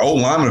 The old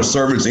linemen are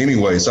servants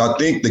anyway. So I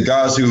think the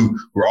guys who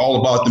were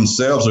all about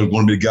themselves are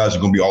going to be the guys who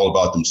are going to be all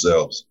about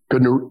themselves.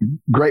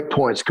 Great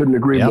points. Couldn't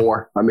agree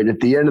more. I mean, at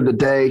the end of the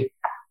day,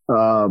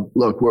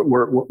 look,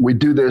 we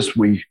do this.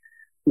 We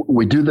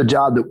do the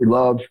job that we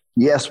love.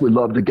 Yes, we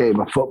love the game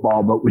of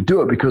football, but we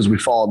do it because we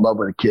fall in love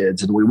with the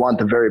kids and we want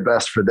the very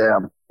best for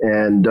them.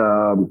 And,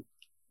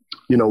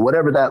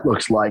 whatever that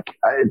looks like,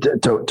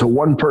 to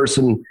one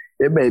person,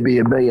 it may be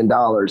 $1 million.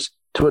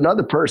 To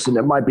another person,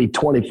 it might be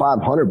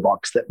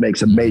 $2,500 that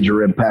makes a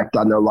major impact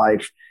on their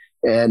life.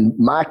 And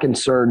my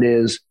concern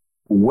is,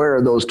 where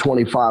are those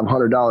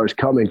 $2,500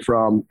 coming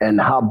from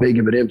and how big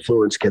of an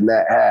influence can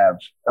that have?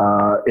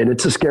 And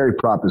it's a scary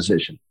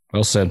proposition.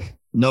 Well said.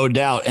 No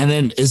doubt. And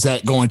then is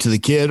that going to the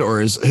kid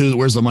or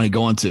where's the money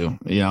going to,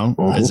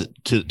 Is it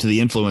to the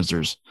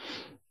influencers?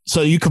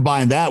 So you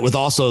combine that with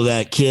also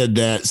that kid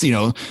that's,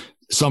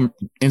 some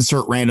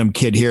insert random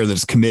kid here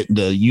that's committing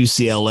to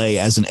UCLA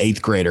as an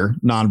 8th grader,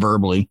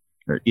 non-verbally,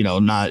 or,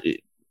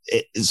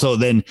 so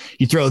then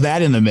you throw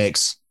that in the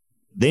mix,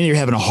 then you're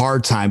having a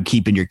hard time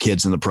keeping your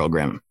kids in the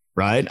program,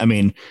 right? I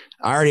mean,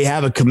 I already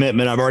have a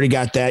commitment. I've already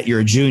got that.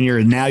 You're a junior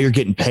and now you're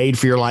getting paid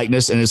for your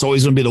likeness. And it's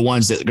always going to be the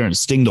ones that are going to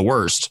sting the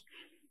worst,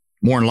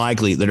 more than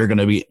likely, that you're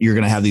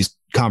going to have these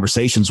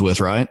conversations with,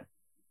 right?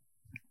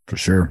 For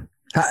sure.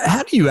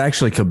 How do you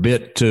actually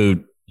commit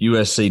to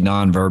USC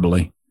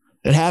non-verbally?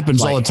 It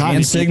happens all the time.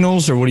 Hand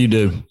signals, or what do you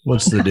do?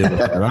 What's the deal?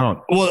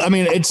 Well, I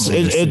mean,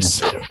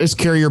 it's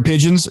carrier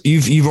pigeons.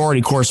 You've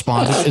already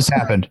corresponded. It's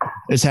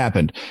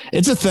happened.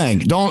 It's a thing.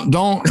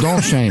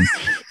 Don't shame.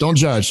 Don't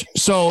judge.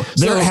 So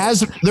there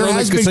has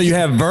been. So you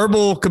have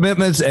verbal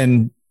commitments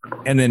and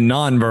then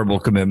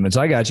non-verbal commitments.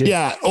 I got you.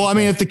 Yeah. Well, I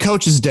mean, if the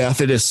coach is deaf,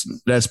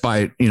 that's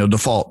by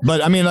default.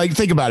 But I mean, like,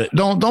 think about it.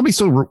 Don't be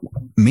so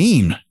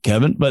mean,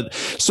 Kevin. But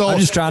so I'm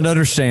just trying to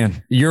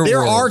understand your.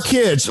 There are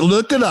kids.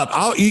 Look it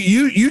up.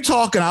 You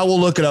talk and I will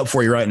look it up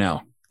for you right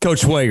now.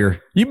 Coach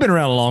Wager, you've been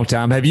around a long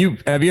time. Have you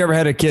ever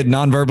had a kid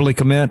non-verbally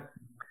commit?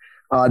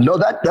 No,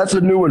 that's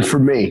a new one for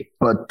me.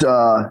 But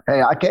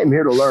hey, I came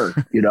here to learn.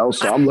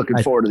 So I'm looking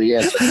forward to the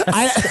answer.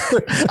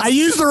 I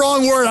used the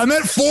wrong word. I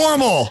meant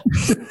formal.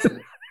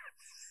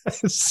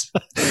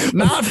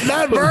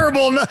 not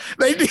verbal. No,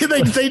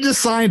 they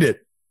just signed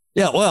it.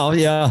 Yeah, well,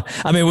 yeah.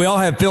 I mean, we all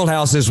have field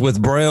houses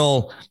with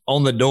Braille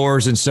on the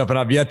doors and stuff, and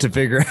I've yet to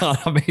figure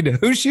out. I mean,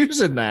 who's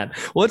using that?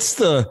 Who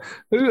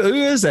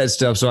is that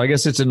stuff? So I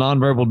guess it's a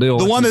nonverbal deal.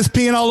 The one that's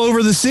peeing all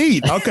over the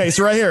seat. Okay,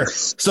 so right here.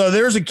 So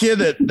there's a kid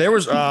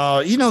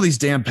these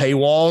damn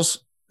paywalls.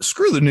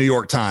 Screw the New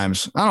York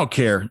Times. I don't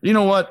care. You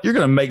know what? You're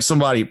going to make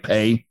somebody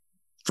pay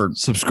for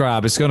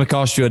subscribe. It's going to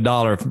cost you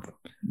 $1.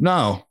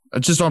 No.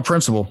 It's just on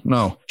principle.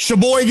 No.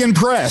 Sheboygan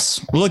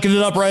Press. We're looking it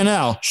up right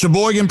now.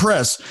 Sheboygan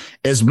Press.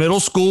 Is middle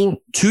school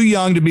too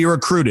young to be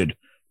recruited?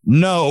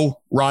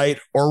 No right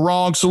or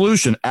wrong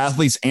solution.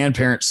 Athletes and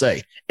parents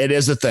say it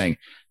is a thing.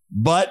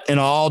 But in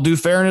all due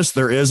fairness,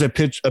 there is a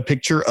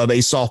picture of a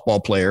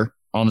softball player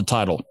on the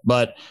title.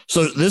 But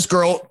so this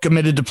girl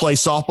committed to play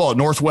softball at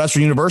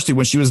Northwestern University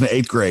when she was in the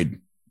 8th grade.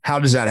 How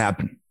does that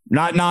happen?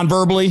 Not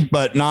non-verbally,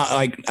 but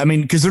not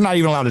because they're not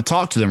even allowed to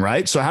talk to them,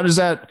 right? So how's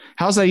that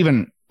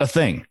even a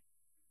thing?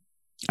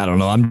 I don't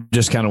know. I'm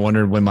just kind of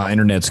wondering when my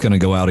internet's going to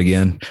go out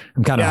again.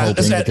 I'm kind of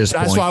hoping at this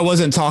point. That's why I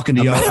wasn't talking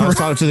to you. I was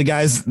talking to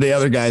the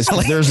other guys.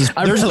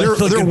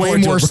 They're way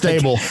more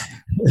stable.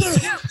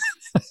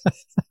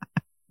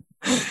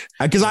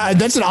 Because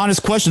that's an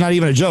honest question, not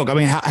even a joke. I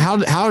mean,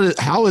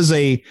 how is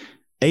a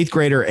 8th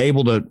grader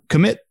able to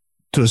commit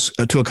to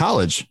a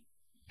college?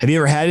 Have you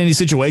ever had any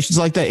situations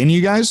like that? Any of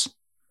you guys?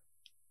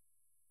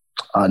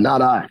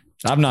 Not I.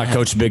 I've not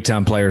coached big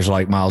time players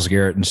like Myles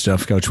Garrett and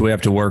stuff, Coach. We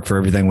have to work for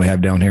everything we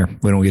have down here.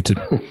 We don't get to.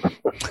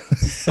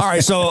 All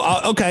right.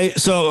 So, okay.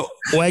 So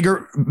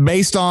Wager,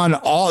 based on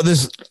all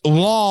this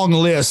long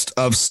list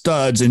of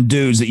studs and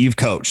dudes that you've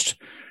coached,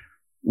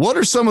 what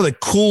are some of the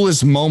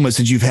coolest moments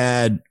that you've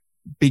had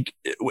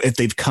if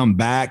they've come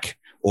back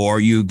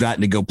or you've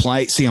gotten to go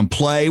see them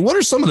play? What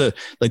are some of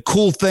the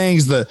cool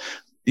things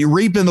you're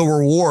reaping the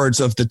rewards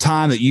of the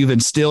time that you've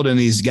instilled in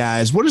these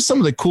guys? What are some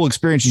of the cool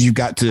experiences you've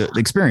got to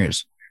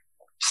experience?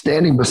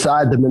 Standing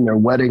beside them in their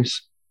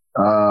weddings,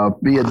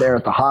 being there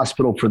at the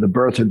hospital for the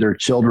birth of their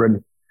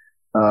children,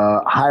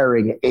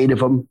 hiring 8 of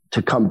them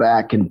to come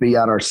back and be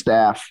on our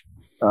staff.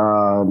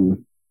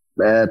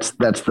 That's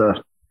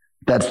the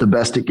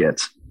best it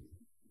gets.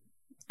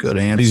 Good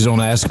answer. Please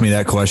don't ask me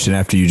that question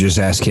after you just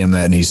asked him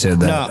that and he said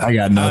that. No, I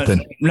got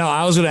nothing.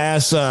 I was going to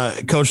ask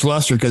Coach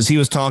Luster because he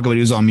was talking, but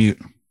he was on mute.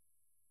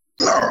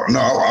 No,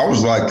 I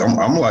was like,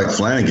 I'm like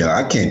Flanagan.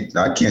 I can't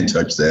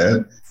touch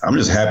that. I'm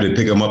just happy to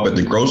pick him up at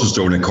the grocery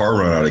store when the car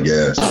run out of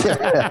gas.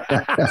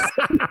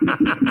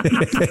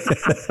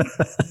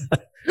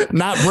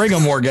 Not bring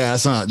him more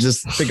gas, huh?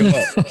 Just pick him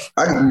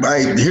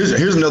up.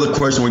 Here's another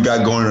question we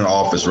got going in the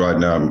office right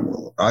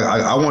now.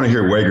 I want to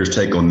hear Wager's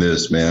take on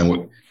this,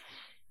 man.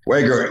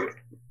 Wager,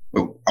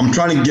 I'm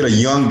trying to get a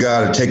young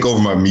guy to take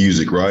over my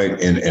music, right,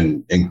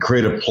 and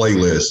create a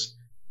playlist.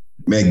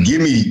 Man,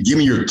 give me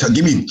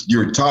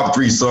your top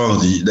 3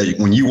 songs that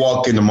when you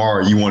walk in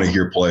tomorrow you want to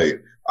hear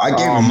played. I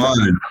gave him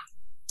mine.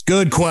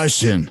 Good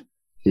question.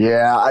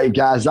 Yeah,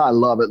 guys, I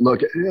love it.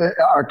 Look,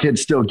 our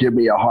kids still give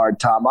me a hard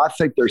time. I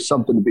think there's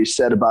something to be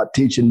said about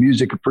teaching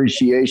music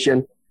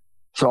appreciation.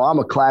 So I'm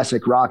a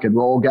classic rock and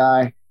roll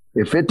guy.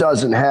 If it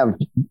doesn't have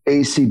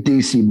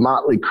AC/DC,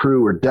 Motley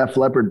Crue, or Def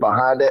Leppard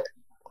behind it,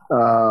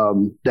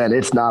 then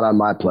it's not on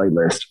my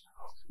playlist.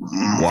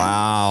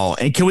 Wow.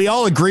 And can we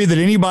all agree that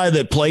anybody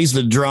that plays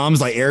the drums,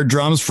 like air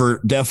drums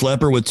for Def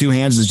Leppard with 2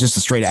 hands is just a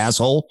straight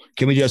asshole?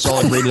 Can we just all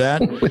agree to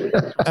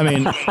that? I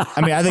mean,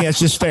 I think that's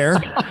just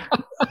fair.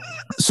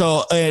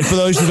 So, and for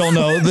those who don't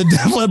know, the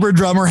Def Leppard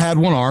drummer had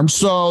 1 arm.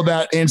 So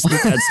that ends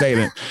that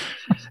statement.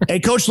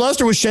 And Coach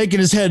Luster was shaking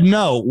his head.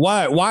 No.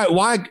 Why,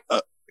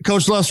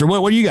 Coach Luster,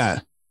 what do you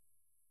got?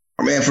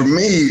 Man, for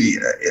me,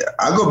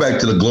 I go back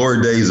to the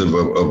glory days of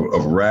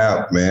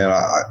rap, man.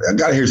 I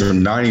got to hear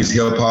some 90s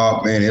hip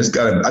hop, man. I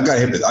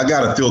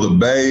got to feel the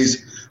bass.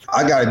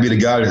 I got to be the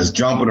guy that's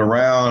jumping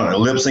around and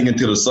lip syncing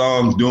to the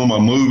songs, doing my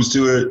moves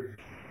to it.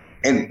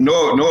 And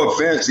no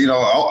offense,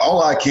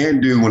 all I can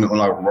do when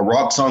a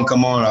rock song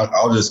come on,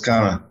 I'll just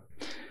kind of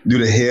do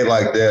the head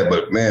like that.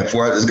 But man,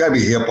 it's got to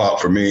be hip hop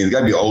for me. It's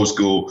got to be old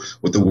school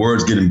with the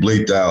words getting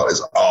bleeped out.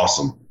 It's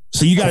awesome.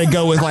 So you got to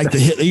go with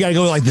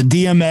the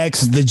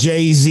DMX, the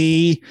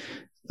Jay-Z,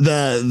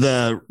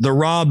 the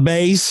Rob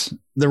Bass,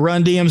 the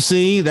Run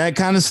DMC, that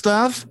kind of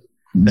stuff.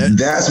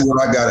 That's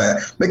what I got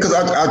at, because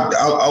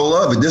I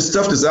love it. This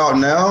stuff that's out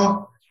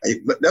now.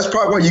 That's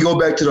probably why you go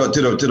back to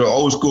the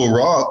old school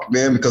rock,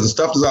 man, because the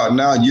stuff that's out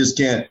now, I just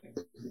can't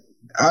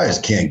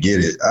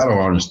get it. I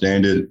don't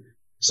understand it.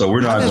 So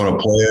we're not going to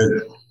play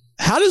it.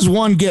 How does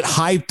one get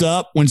hyped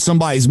up when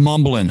somebody's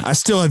mumbling? I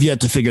still have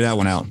yet to figure that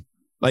one out.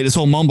 Like this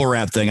whole mumble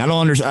rap thing. I don't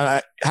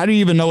understand. How do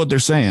you even know what they're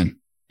saying?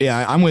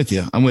 Yeah, I'm with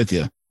you.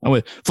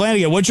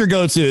 Flanagan, what's your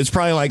go-to? It's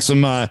probably like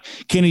some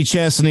Kenny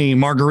Chesney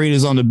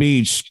margaritas on the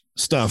beach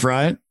stuff,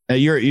 right?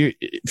 If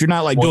you're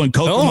not like doing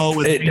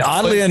Kokomo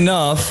oddly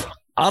enough,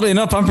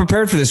 I'm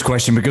prepared for this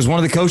question because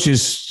one of the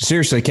coaches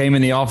seriously came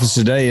in the office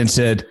today and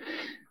said,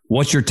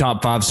 "What's your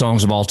top 5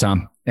 songs of all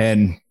time?"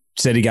 And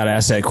said he got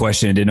asked that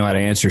question and didn't know how to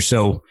answer.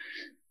 So,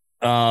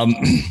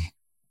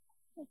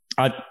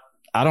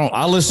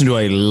 I listen to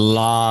a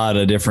lot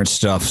of different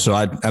stuff. So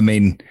I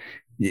mean,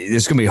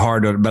 it's going to be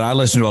hard, but I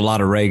listen to a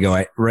lot of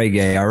reggae.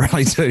 I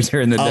really do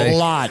during the day. A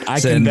lot. I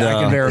can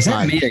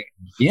verify.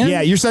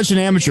 Yeah, you're such an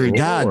amateur. Lord.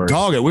 God,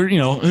 dog it.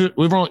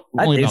 We've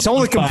only it's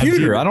on the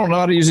computer. I don't know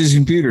how to use these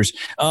computers.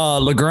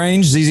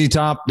 LaGrange, ZZ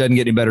Top doesn't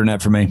get any better than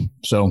that for me.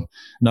 So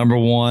number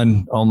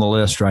 1 on the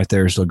list right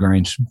there is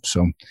LaGrange.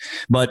 So,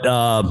 but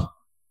on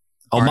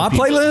my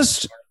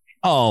playlist,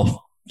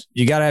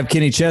 you got to have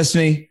Kenny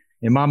Chesney.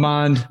 In my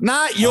mind,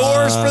 not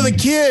yours for the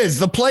kids,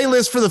 the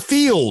playlist for the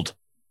field.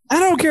 I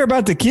don't care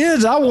about the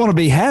kids. I want to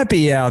be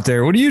happy out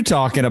there. What are you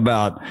talking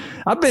about?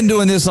 I've been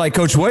doing this like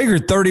Coach Wager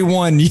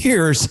 31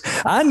 years.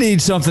 I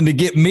need something to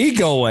get me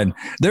going.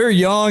 They're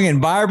young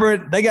and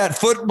vibrant. They got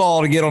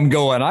football to get them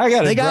going. I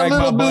got to drag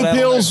my butt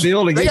out on the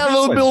field to get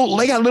going.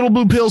 They got little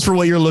blue pills for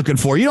what you're looking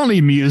for. You don't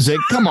need music.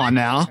 Come on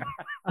now.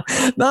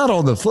 Not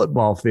on the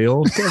football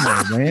field. Come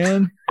on,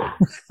 man.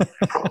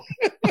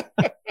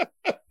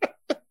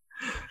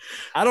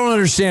 I don't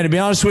understand. To be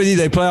honest with you,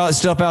 they play all that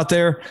stuff out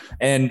there,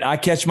 and I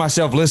catch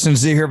myself listening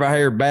to see if I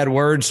hear bad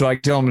words, so I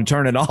can tell them to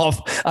turn it off.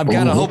 I'm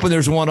kind of hoping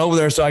there's one over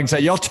there so I can say,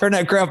 y'all turn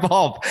that crap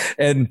off.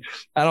 And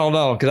I don't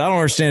know, because I don't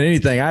understand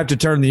anything. I have to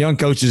turn to the young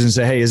coaches and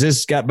say, hey, has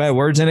this got bad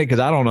words in it? Because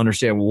I don't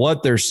understand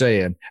what they're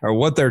saying or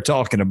what they're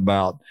talking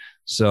about.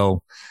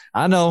 So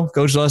I know,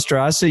 Coach Luster,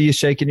 I see you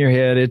shaking your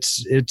head.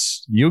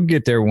 It's you'll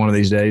get there one of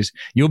these days.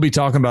 You'll be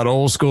talking about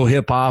old school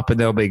hip hop, and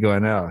they'll be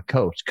going, "Oh,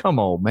 Coach, come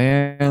on,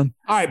 man!"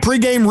 All right,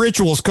 pregame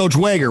rituals, Coach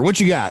Wager.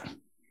 What you got?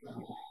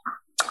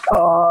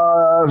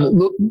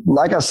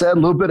 Like I said, a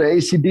little bit of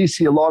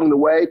AC/DC along the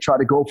way. Try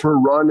to go for a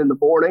run in the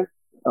morning.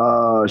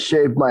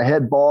 Shave my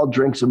head bald,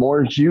 drink some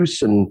orange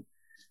juice, and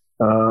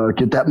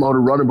get that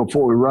motor running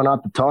before we run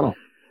out the tunnel.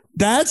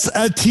 That's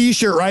a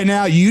T-shirt right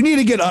now. You need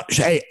to get up.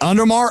 Hey,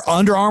 Under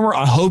Armour,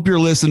 I hope you're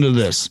listening to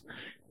this.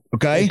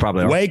 Okay?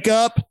 Probably wake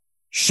up,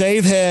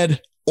 shave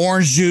head,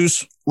 orange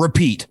juice,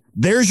 repeat.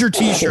 There's your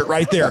T-shirt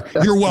right there.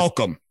 You're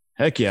welcome.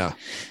 Heck yeah.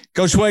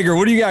 Coach Wager,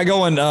 what do you got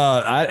going?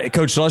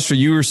 Coach Luster,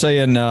 you were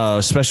saying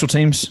special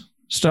teams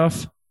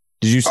stuff.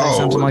 Did you say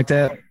something like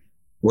that?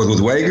 With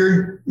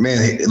Wager,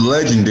 man,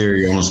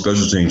 legendary on the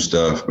special team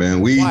stuff,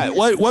 man.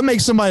 What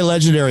makes somebody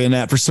legendary in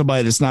that for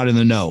somebody that's not in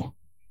the know?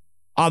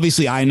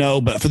 Obviously, I know,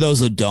 but for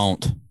those that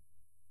don't.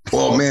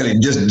 Well,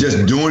 man, just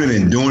doing it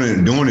and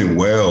doing it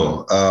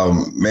well.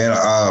 Man,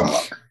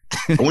 I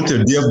went to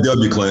the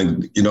DFW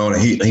clinic, and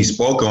he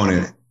spoke on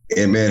it.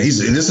 And man, this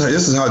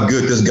is how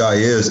good this guy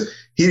is.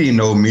 He didn't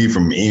know me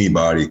from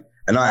anybody,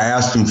 and I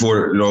asked him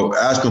for it.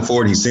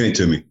 And he sent it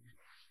to me.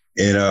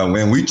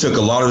 And we took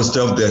a lot of the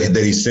stuff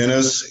that he sent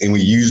us, and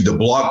we used the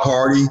block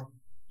party.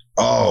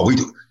 Oh, we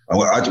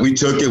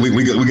took it.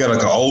 We got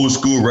like an old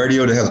school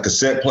radio that has a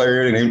cassette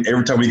player in it, and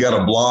every time we got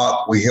a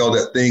block, we held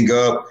that thing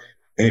up,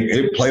 and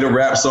it played a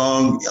rap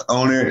song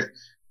on it.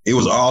 It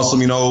was awesome.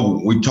 We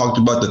talked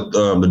about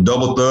the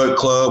Double Thug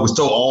Club. We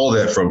stole all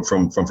that from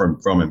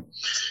him.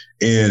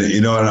 And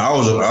and I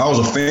was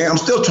a fan. I'm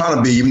still trying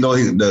to be, even though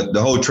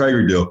the whole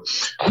Traeger deal.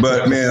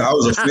 But man, I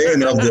was a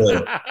fan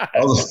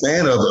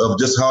of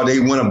just how they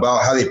went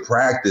about, how they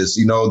practice.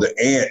 The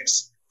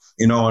ants,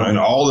 and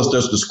all the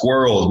stuff, the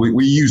squirrels.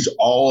 We used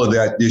all of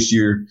that this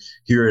year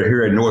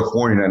here at North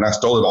Forney, and I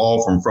stole it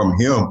all from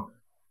him.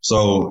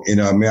 So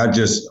I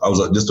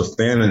was just a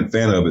fan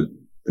of it,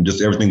 and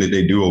just everything that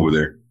they do over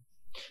there.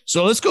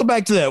 So let's go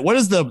back to that. What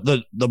is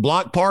the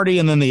block party,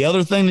 and then the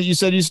other thing that you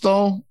said you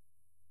stole?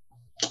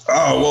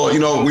 Oh, well,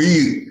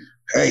 he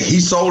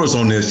sold us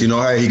on this, he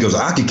goes,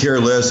 I could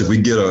care less if we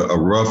get a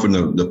rough in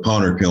the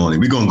punter penalty.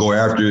 We're going to go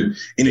after it.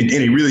 And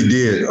it really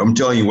did. I'm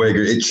telling you,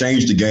 Wager, it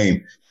changed the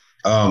game.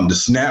 The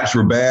snaps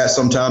were bad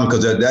sometimes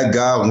because that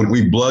guy, when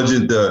we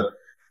bludgeoned the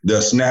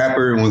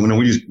snapper, and when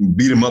we just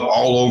beat him up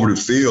all over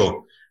the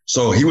field.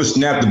 So he would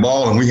snap the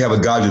ball, and we have a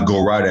guy just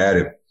go right at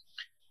him.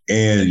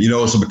 And,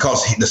 so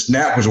because the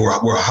snappers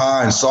were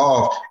high and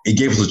soft, it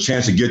gave us a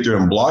chance to get there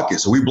and block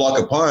it. So we block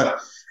a punt.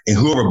 And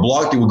whoever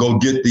blocked it would go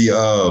get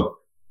the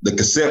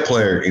cassette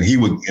player,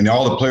 and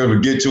all the players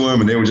would get to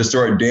him, and they would just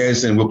start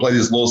dancing. We'll play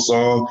this little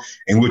song,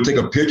 and we'll take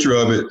a picture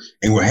of it,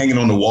 and we're hanging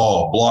on the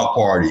wall, block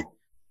party,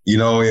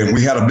 and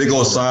we had a big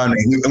old sign.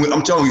 And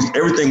I'm telling you,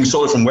 everything, we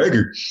sold it from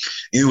Wager.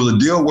 And it was a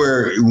deal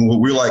where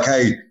we're like,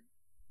 hey,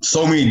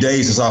 so many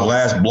days since our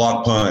last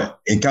block punt,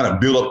 and kind of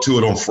build up to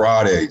it on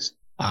Fridays.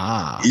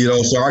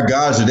 So our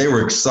guys, they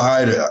were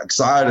excited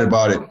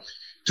about it.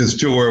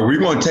 To where we're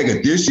going to take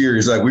it this year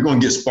is like we're going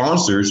to get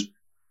sponsors,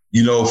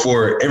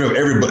 for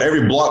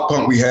every block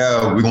punt we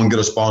have, we're going to get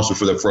a sponsor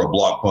for a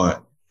block punt,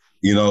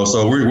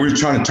 So we're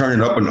trying to turn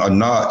it up a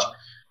notch.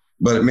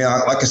 But man,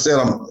 like I said,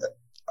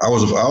 I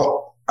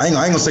ain't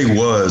gonna say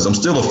I'm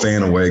still a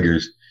fan of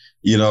Wager's,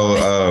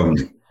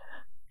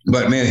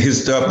 But man,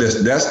 his stuff,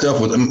 that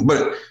stuff was.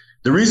 But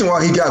the reason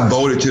why he got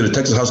voted to the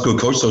Texas High School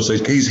Coach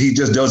Association, he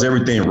just does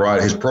everything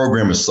right. His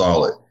program is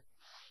solid.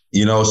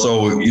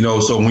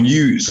 So when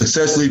you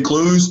successfully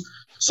lose,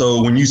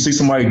 so when you see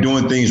somebody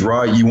doing things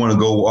right, you want to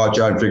go watch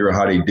out and figure out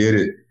how they did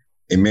it.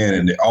 And man,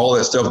 and all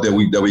that stuff that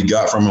we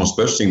got from him,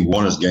 especially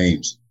won us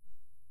games.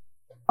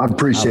 I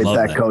appreciate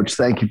that, Coach.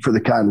 Thank you for the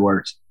kind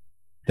words.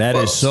 That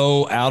is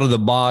so out of the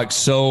box.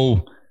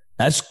 So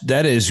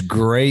that is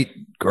great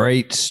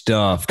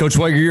stuff. Coach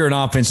Wager, you're an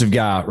offensive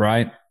guy,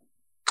 right?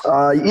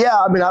 Yeah,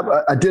 I mean,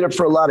 I did it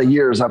for a lot of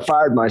years. I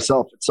fired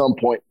myself at some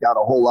point, got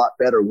a whole lot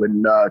better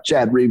when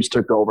Chad Reeves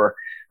took over.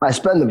 I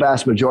spend the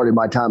vast majority of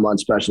my time on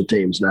special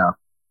teams now.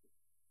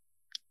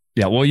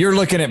 Yeah, well, you're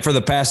looking at for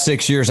the past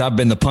 6 years, I've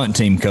been the punt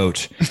team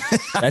coach.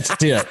 That's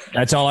it.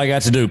 That's all I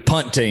got to do,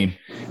 punt team.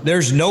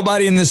 There's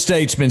nobody in the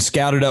state's been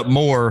scouted up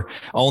more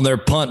on their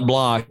punt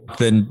block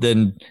than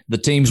the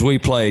teams we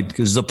played,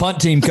 because the punt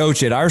team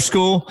coach at our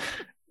school –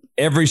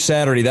 every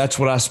Saturday, that's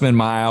what I spend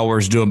my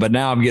hours doing. But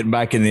now I'm getting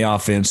back in the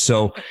offense.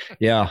 So,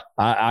 yeah,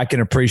 I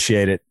can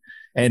appreciate it.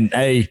 And,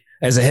 hey,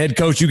 as a head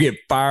coach, you get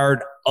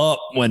fired up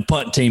when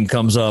punt team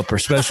comes up or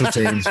special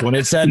teams. When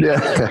it's that,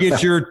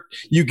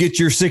 you get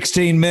your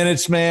 16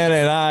 minutes, man,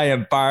 and I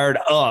am fired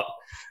up.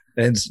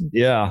 And,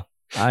 yeah,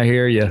 I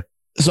hear you.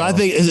 So I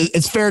think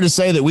it's fair to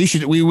say that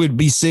we would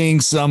be seeing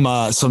some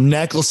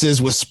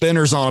necklaces with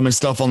spinners on them and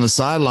stuff on the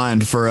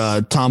sideline for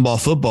Tomball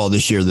football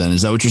this year. Then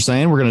is that what you're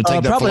saying? We're going to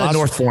take that probably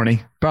North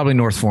Forney. Probably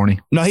North Forney.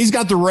 No, he's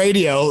got the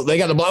radio. They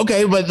got the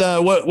okay,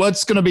 but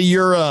what's going to be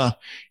your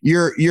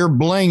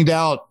blinged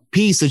out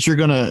piece that you're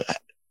going to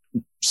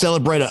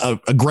celebrate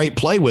a great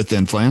play with?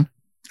 Then, Flan.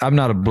 I'm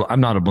not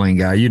a bling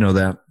guy. You know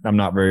that. I'm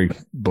not very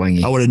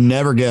blingy. I would have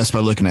never guessed by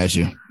looking at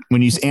you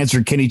when you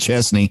answered Kenny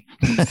Chesney.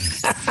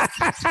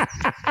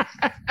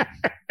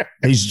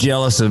 He's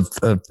jealous of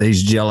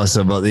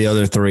the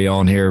other three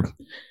on here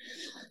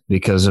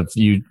because of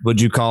you. Would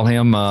you call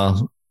him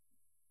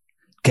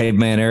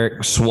Caveman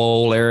Eric,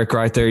 Swole Eric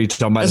right there? You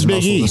talking about his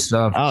muscles and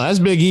stuff? Oh, that's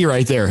Big E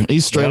right there.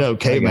 He's straight up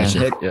Caveman.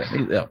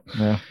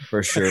 Yeah,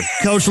 for sure.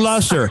 Coach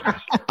Luster,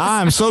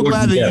 I'm so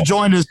glad that you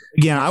joined us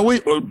again.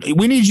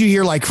 We need you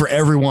here like for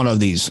every one of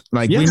these.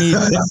 Like we need,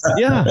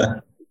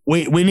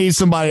 We need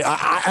somebody.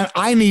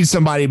 I need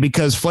somebody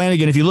because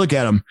Flanagan, if you look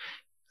at him,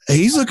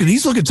 He's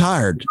looking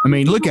tired. I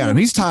mean, look at him.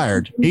 He's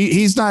tired.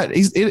 He's not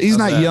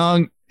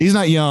young. He's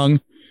not young.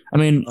 I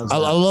mean, I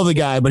love the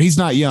guy, but he's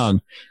not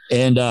young.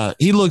 And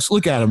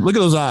look at him. Look at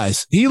those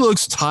eyes. He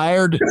looks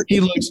tired. He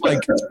looks like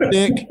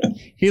thick.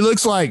 He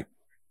looks like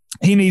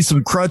he needs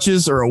some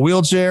crutches or a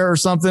wheelchair or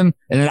something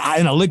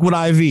and a liquid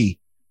IV.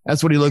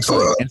 That's what he looks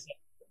like. And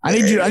I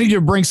need you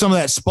to bring some of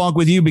that spunk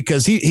with you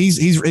because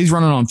he's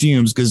running on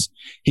fumes because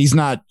he's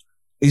not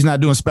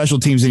doing special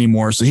teams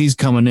anymore. So he's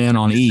coming in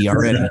on E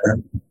already.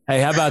 Hey,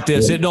 how about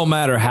this? It don't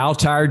matter how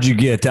tired you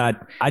get.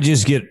 I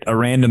just get a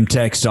random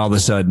text all of a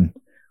sudden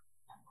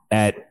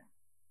at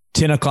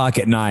 10 o'clock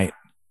at night.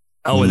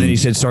 Oh, and then he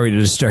said, sorry to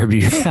disturb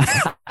you.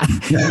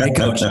 Hey,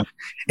 Coach,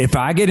 if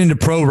I get into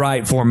pro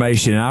right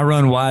formation and I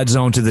run wide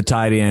zone to the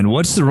tight end,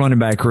 what's the running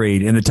back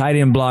read? And the tight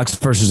end blocks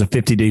versus a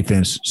 50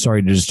 defense.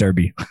 Sorry to disturb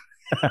you.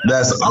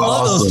 That's awesome. I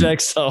love those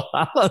texts. So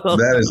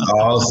that is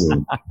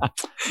awesome.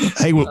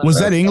 Hey, was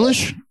that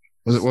English?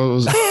 What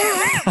was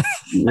it?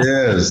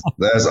 Yes,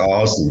 that's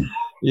awesome.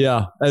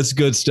 Yeah, that's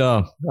good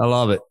stuff. I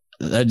love it.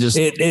 That just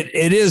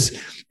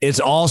it's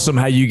awesome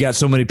how you got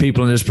so many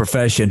people in this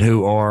profession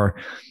who are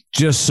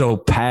just so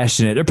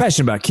passionate. They're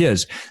passionate about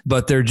kids,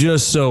 but they're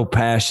just so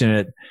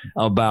passionate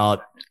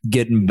about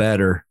getting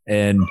better.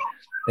 And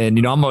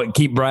I'm going to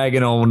keep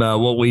bragging on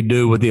what we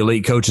do with the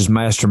Elite Coaches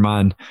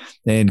Mastermind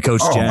and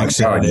Coach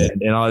Jackson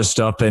and all this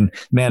stuff. And,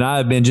 man,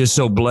 I've been just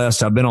so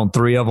blessed. I've been on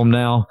 3 of them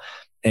now.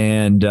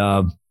 And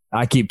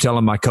I keep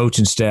telling my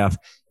coaching staff,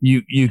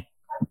 you're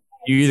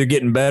either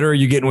getting better or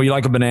you're getting where you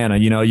like a banana.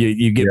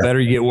 You get better,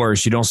 you get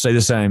worse. You don't stay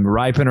the same.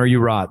 Ripen or you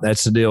rot.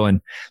 That's the deal.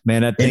 And,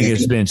 man, that thing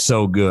has been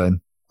so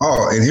good.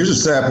 Oh, and here's the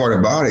sad part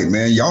about it,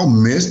 man. Y'all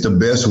missed the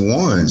best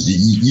ones.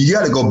 You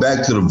got to go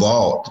back to the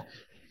vault.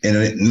 And,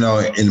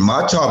 in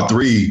my top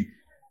 3,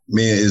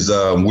 man, is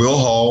Will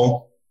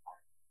Hall,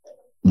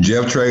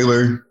 Jeff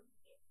Traylor,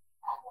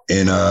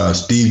 and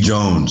Steve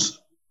Jones.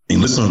 And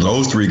listen to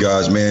those 3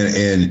 guys, man.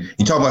 And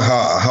you talk about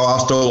how I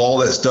stole all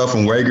that stuff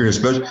from Wager,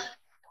 especially.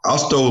 I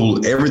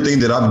stole everything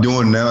that I'm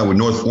doing now with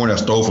North Point. I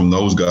stole from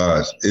those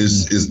guys.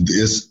 It's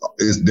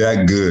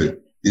that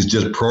good. It's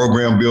just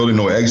program building,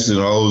 no X's and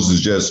O's.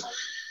 It's just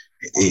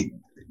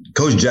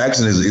Coach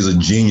Jackson is a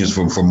genius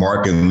for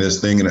marketing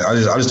this thing, and I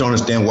just don't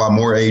understand why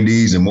more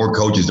ADs and more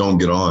coaches don't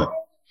get on.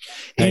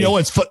 Hey.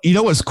 You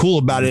know what's cool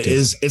about it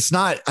is it's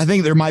not. I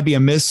think there might be a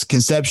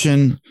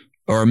misconception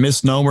or a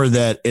misnomer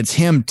that it's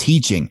him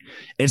teaching.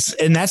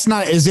 That's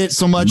not is it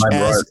so much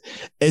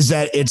as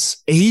that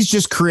he's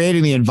just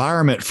creating the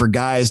environment for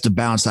guys to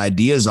bounce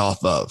ideas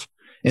off of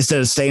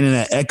instead of staying in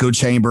that echo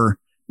chamber,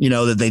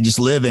 that they just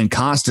live in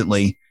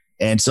constantly.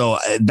 And so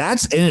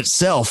that's in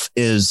itself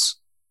is,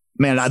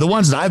 man, the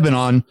ones that I've been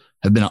on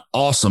have been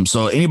awesome.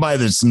 So anybody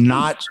that's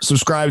not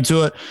subscribed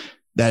to it,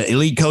 that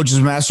Elite Coaches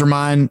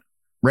Mastermind,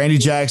 Randy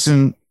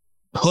Jackson,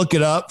 hook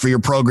it up for your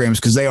programs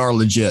because they are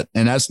legit.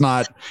 And that's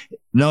not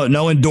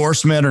no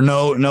endorsement or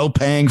no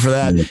paying for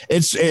that.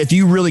 It's if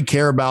you really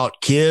care about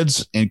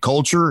kids and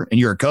culture and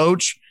you're a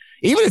coach,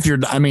 even if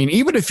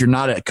you're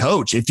not a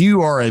coach, if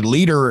you are a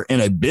leader in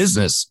a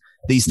business,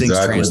 these things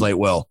translate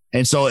well.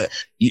 And so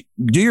you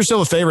do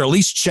yourself a favor, at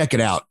least check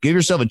it out. Give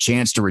yourself a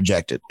chance to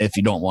reject it if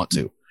you don't want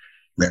to.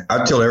 Man,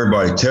 I tell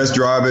everybody, test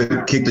drive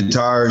it, kick the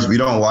tires. If you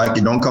don't like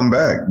it, don't come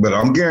back. But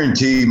I'm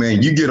guaranteed,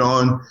 man, you get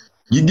on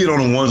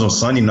the ones on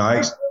Sunday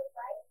nights,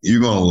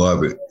 you're going to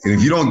love it. And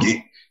if you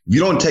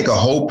don't take a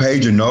whole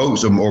page of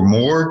notes or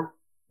more,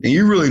 then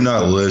you're really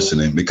not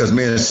listening because,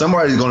 man,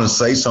 somebody's going to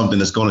say something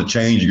that's going to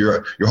change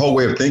your whole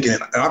way of thinking.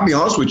 And I'll be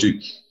honest with you,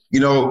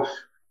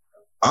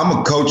 I'm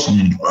a Coach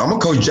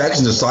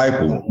Jackson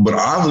disciple, but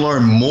I've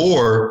learned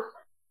more.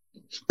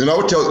 And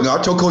I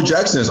tell Coach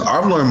Jackson this,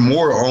 I've learned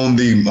more on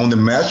the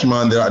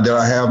mastermind that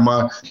I have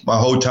my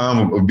whole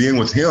time of being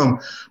with him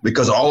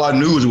because all I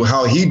knew was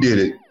how he did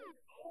it.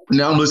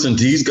 Now I'm listening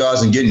to these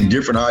guys and getting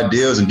different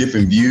ideas and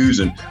different views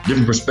and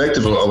different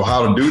perspectives of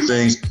how to do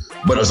things.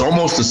 But it's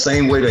almost the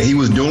same way that he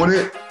was doing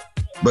it.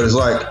 But it's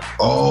like,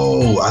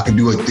 oh, I can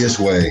do it this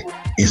way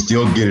and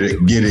still get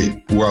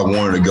it where I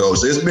wanted to go.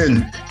 So it's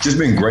just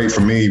been great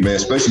for me, man,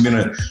 especially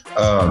being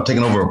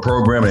taking over a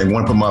program and they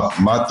want to put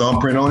my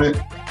thumbprint on it.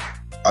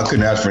 I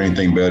couldn't ask for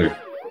anything better.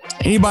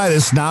 Anybody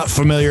that's not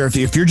familiar,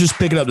 if you're just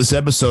picking up this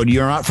episode,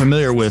 you're not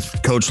familiar with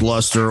Coach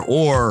Luster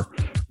or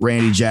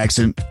Randy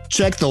Jackson,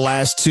 check the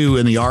last 2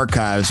 in the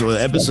archives.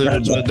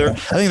 Episodes, I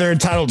think they're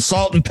entitled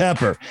Salt and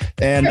Pepper.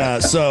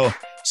 And so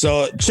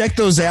check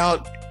those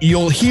out.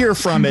 You'll hear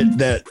from it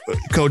that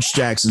Coach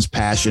Jackson's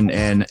passion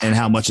and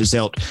how much it's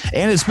helped.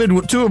 And it's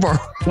been 2 of our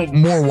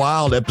more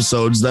wild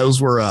episodes.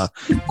 Those were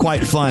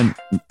quite fun,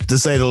 to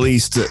say the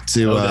least,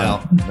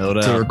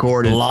 to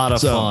record. A lot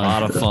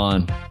of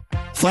fun.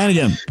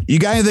 Flanagan, you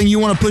got anything you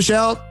want to push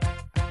out?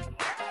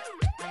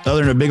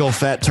 Other than a big old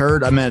fat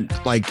turd? I meant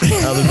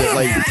other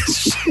than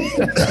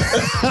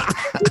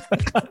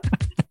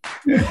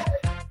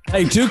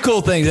Hey, 2 cool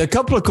things. A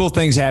couple of cool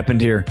things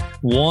happened here.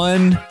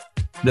 One,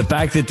 the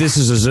fact that this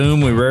is a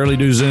Zoom. We rarely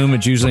do Zoom.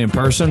 It's usually in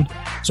person.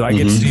 So I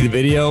get to see the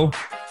video.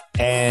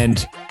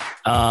 And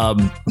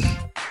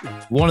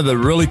one of the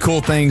really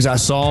cool things I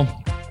saw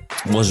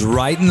was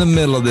right in the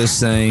middle of this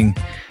thing,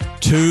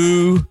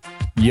 2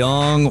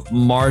 young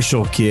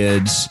Marshall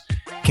kids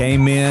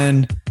came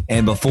in,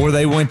 and before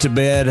they went to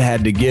bed,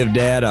 had to give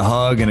Dad a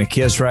hug and a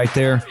kiss right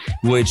there,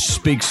 which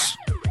speaks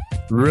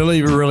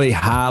really, really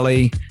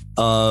highly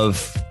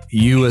of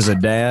you as a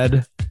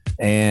dad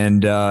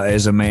and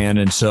as a man.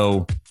 And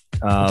so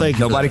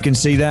nobody can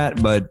see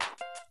that, but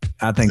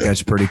I think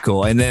that's pretty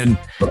cool. And then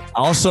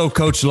also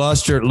Coach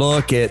Luster,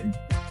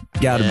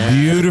 got a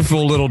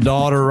beautiful little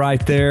daughter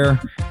right there,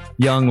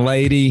 young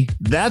lady.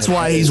 That's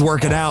why he's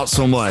working out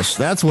so much.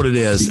 That's what it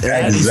is.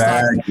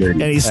 Exactly.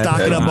 And he's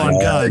stocking up on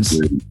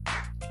guns.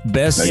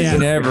 Best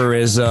scene ever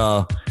is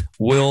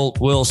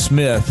Will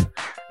Smith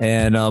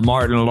and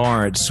Martin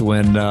Lawrence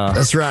when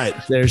that's right.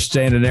 They're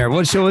standing there.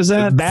 What show is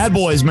that? Bad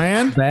Boys,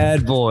 man.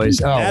 Bad Boys.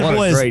 Oh, Bad what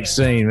Boys. a great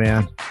scene,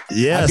 man.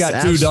 Yes, I've got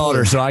absolutely. 2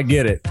 daughters, so I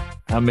get it.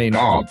 I mean,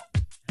 get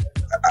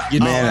the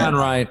line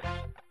right.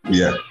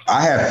 Yeah,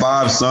 I had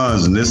 5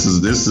 sons, and this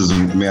is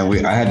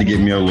man. I had to get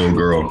me a little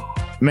girl.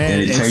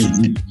 Man,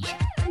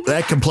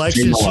 that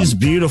complexion, she's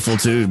beautiful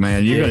too,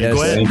 man. You're gonna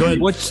go ahead.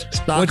 What's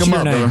stock them your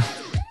up, name?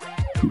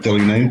 Tell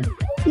your name.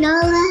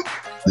 Nala.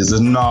 This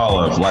is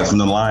Nala, like from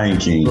the Lion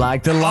King.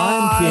 Like the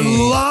Lion King.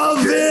 I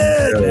love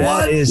it.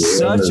 That is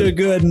such a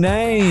good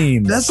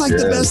name. That's like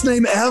the best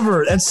name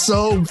ever. That's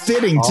so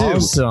fitting too.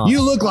 Awesome.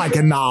 You look like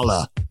a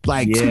Nala,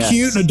 like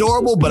cute and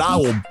adorable, but I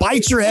will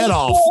bite your head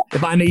off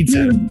if I need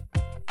to.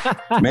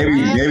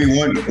 Maybe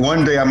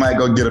one day I might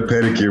go get a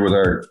pedicure with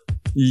her.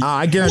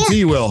 I guarantee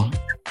you will.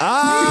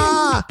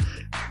 I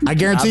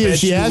guarantee you if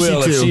she asks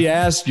you to. If she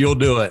asks, you'll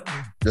do it.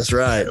 That's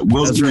right.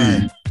 We'll That's see.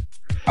 right.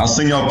 I'll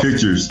send y'all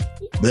pictures.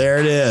 There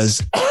it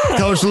is.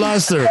 Coach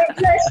Luster.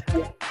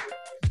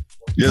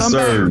 Yes,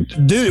 sir.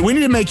 Dude, we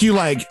need to make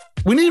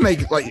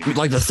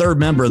the third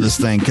member of this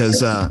thing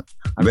because man,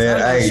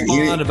 hey,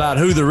 fun about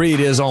who the read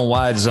is on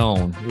Wide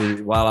Zone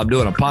while I'm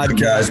doing a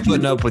podcast,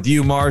 putting up with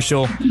you,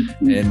 Marshall,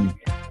 and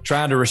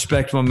trying to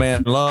respect my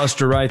man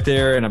Luster right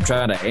there, and I'm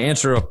trying to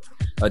answer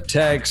a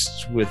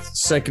text with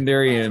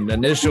secondary and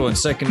initial and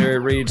secondary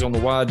reads on the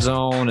Wide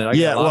Zone, and I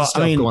got a lot of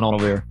stuff going on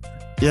over here.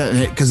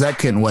 Yeah, because that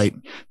couldn't wait.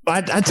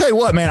 But I tell you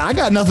what, man, I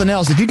got nothing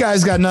else. If you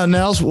guys got nothing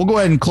else, we'll go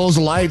ahead and close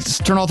the lights,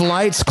 turn off the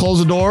lights, close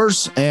the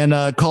doors, and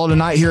call it a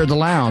night here at the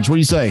lounge. What do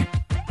you say?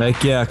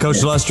 Heck yeah.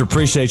 Coach Luster,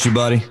 appreciate you,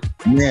 buddy.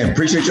 Man,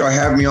 appreciate y'all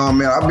having me on,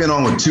 man. I've been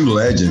on with 2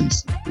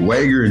 legends,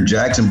 Wager and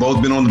Jackson,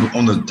 both been on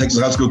the Texas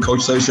High School Coach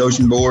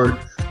Association board.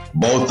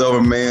 Both of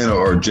them, man,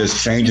 are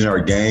just changing our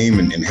game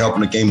and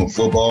helping the game of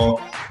football.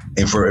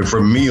 And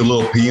for me, a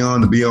little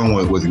peon to be on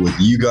with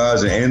you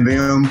guys and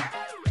them,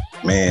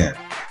 man,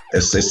 it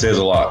says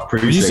a lot.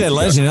 Appreciate you said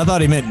legend. I thought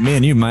he meant me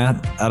and you,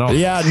 Matt. I don't.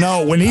 Yeah,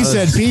 no. When he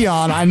said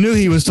peon, I knew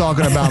he was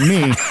talking about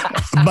me.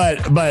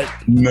 but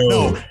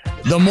no.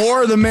 The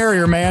more, the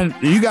merrier, man.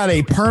 You got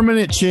a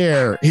permanent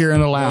chair here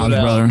in the lounge,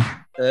 brother.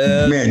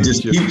 Man,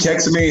 just keep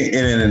texting me,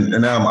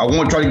 and I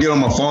won't try to get on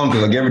my phone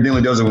because like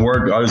evidently doesn't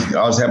work. I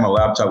just have my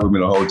laptop with me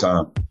the whole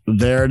time.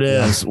 There it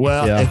is.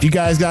 Well, if you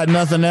guys got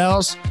nothing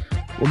else,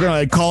 we're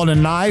gonna call it a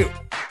night.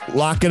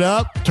 Lock it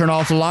up. Turn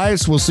off the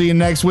lights. We'll see you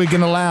next week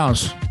in the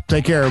lounge.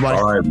 Take care, everybody.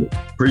 All right,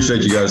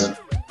 appreciate you guys.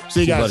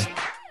 See you guys.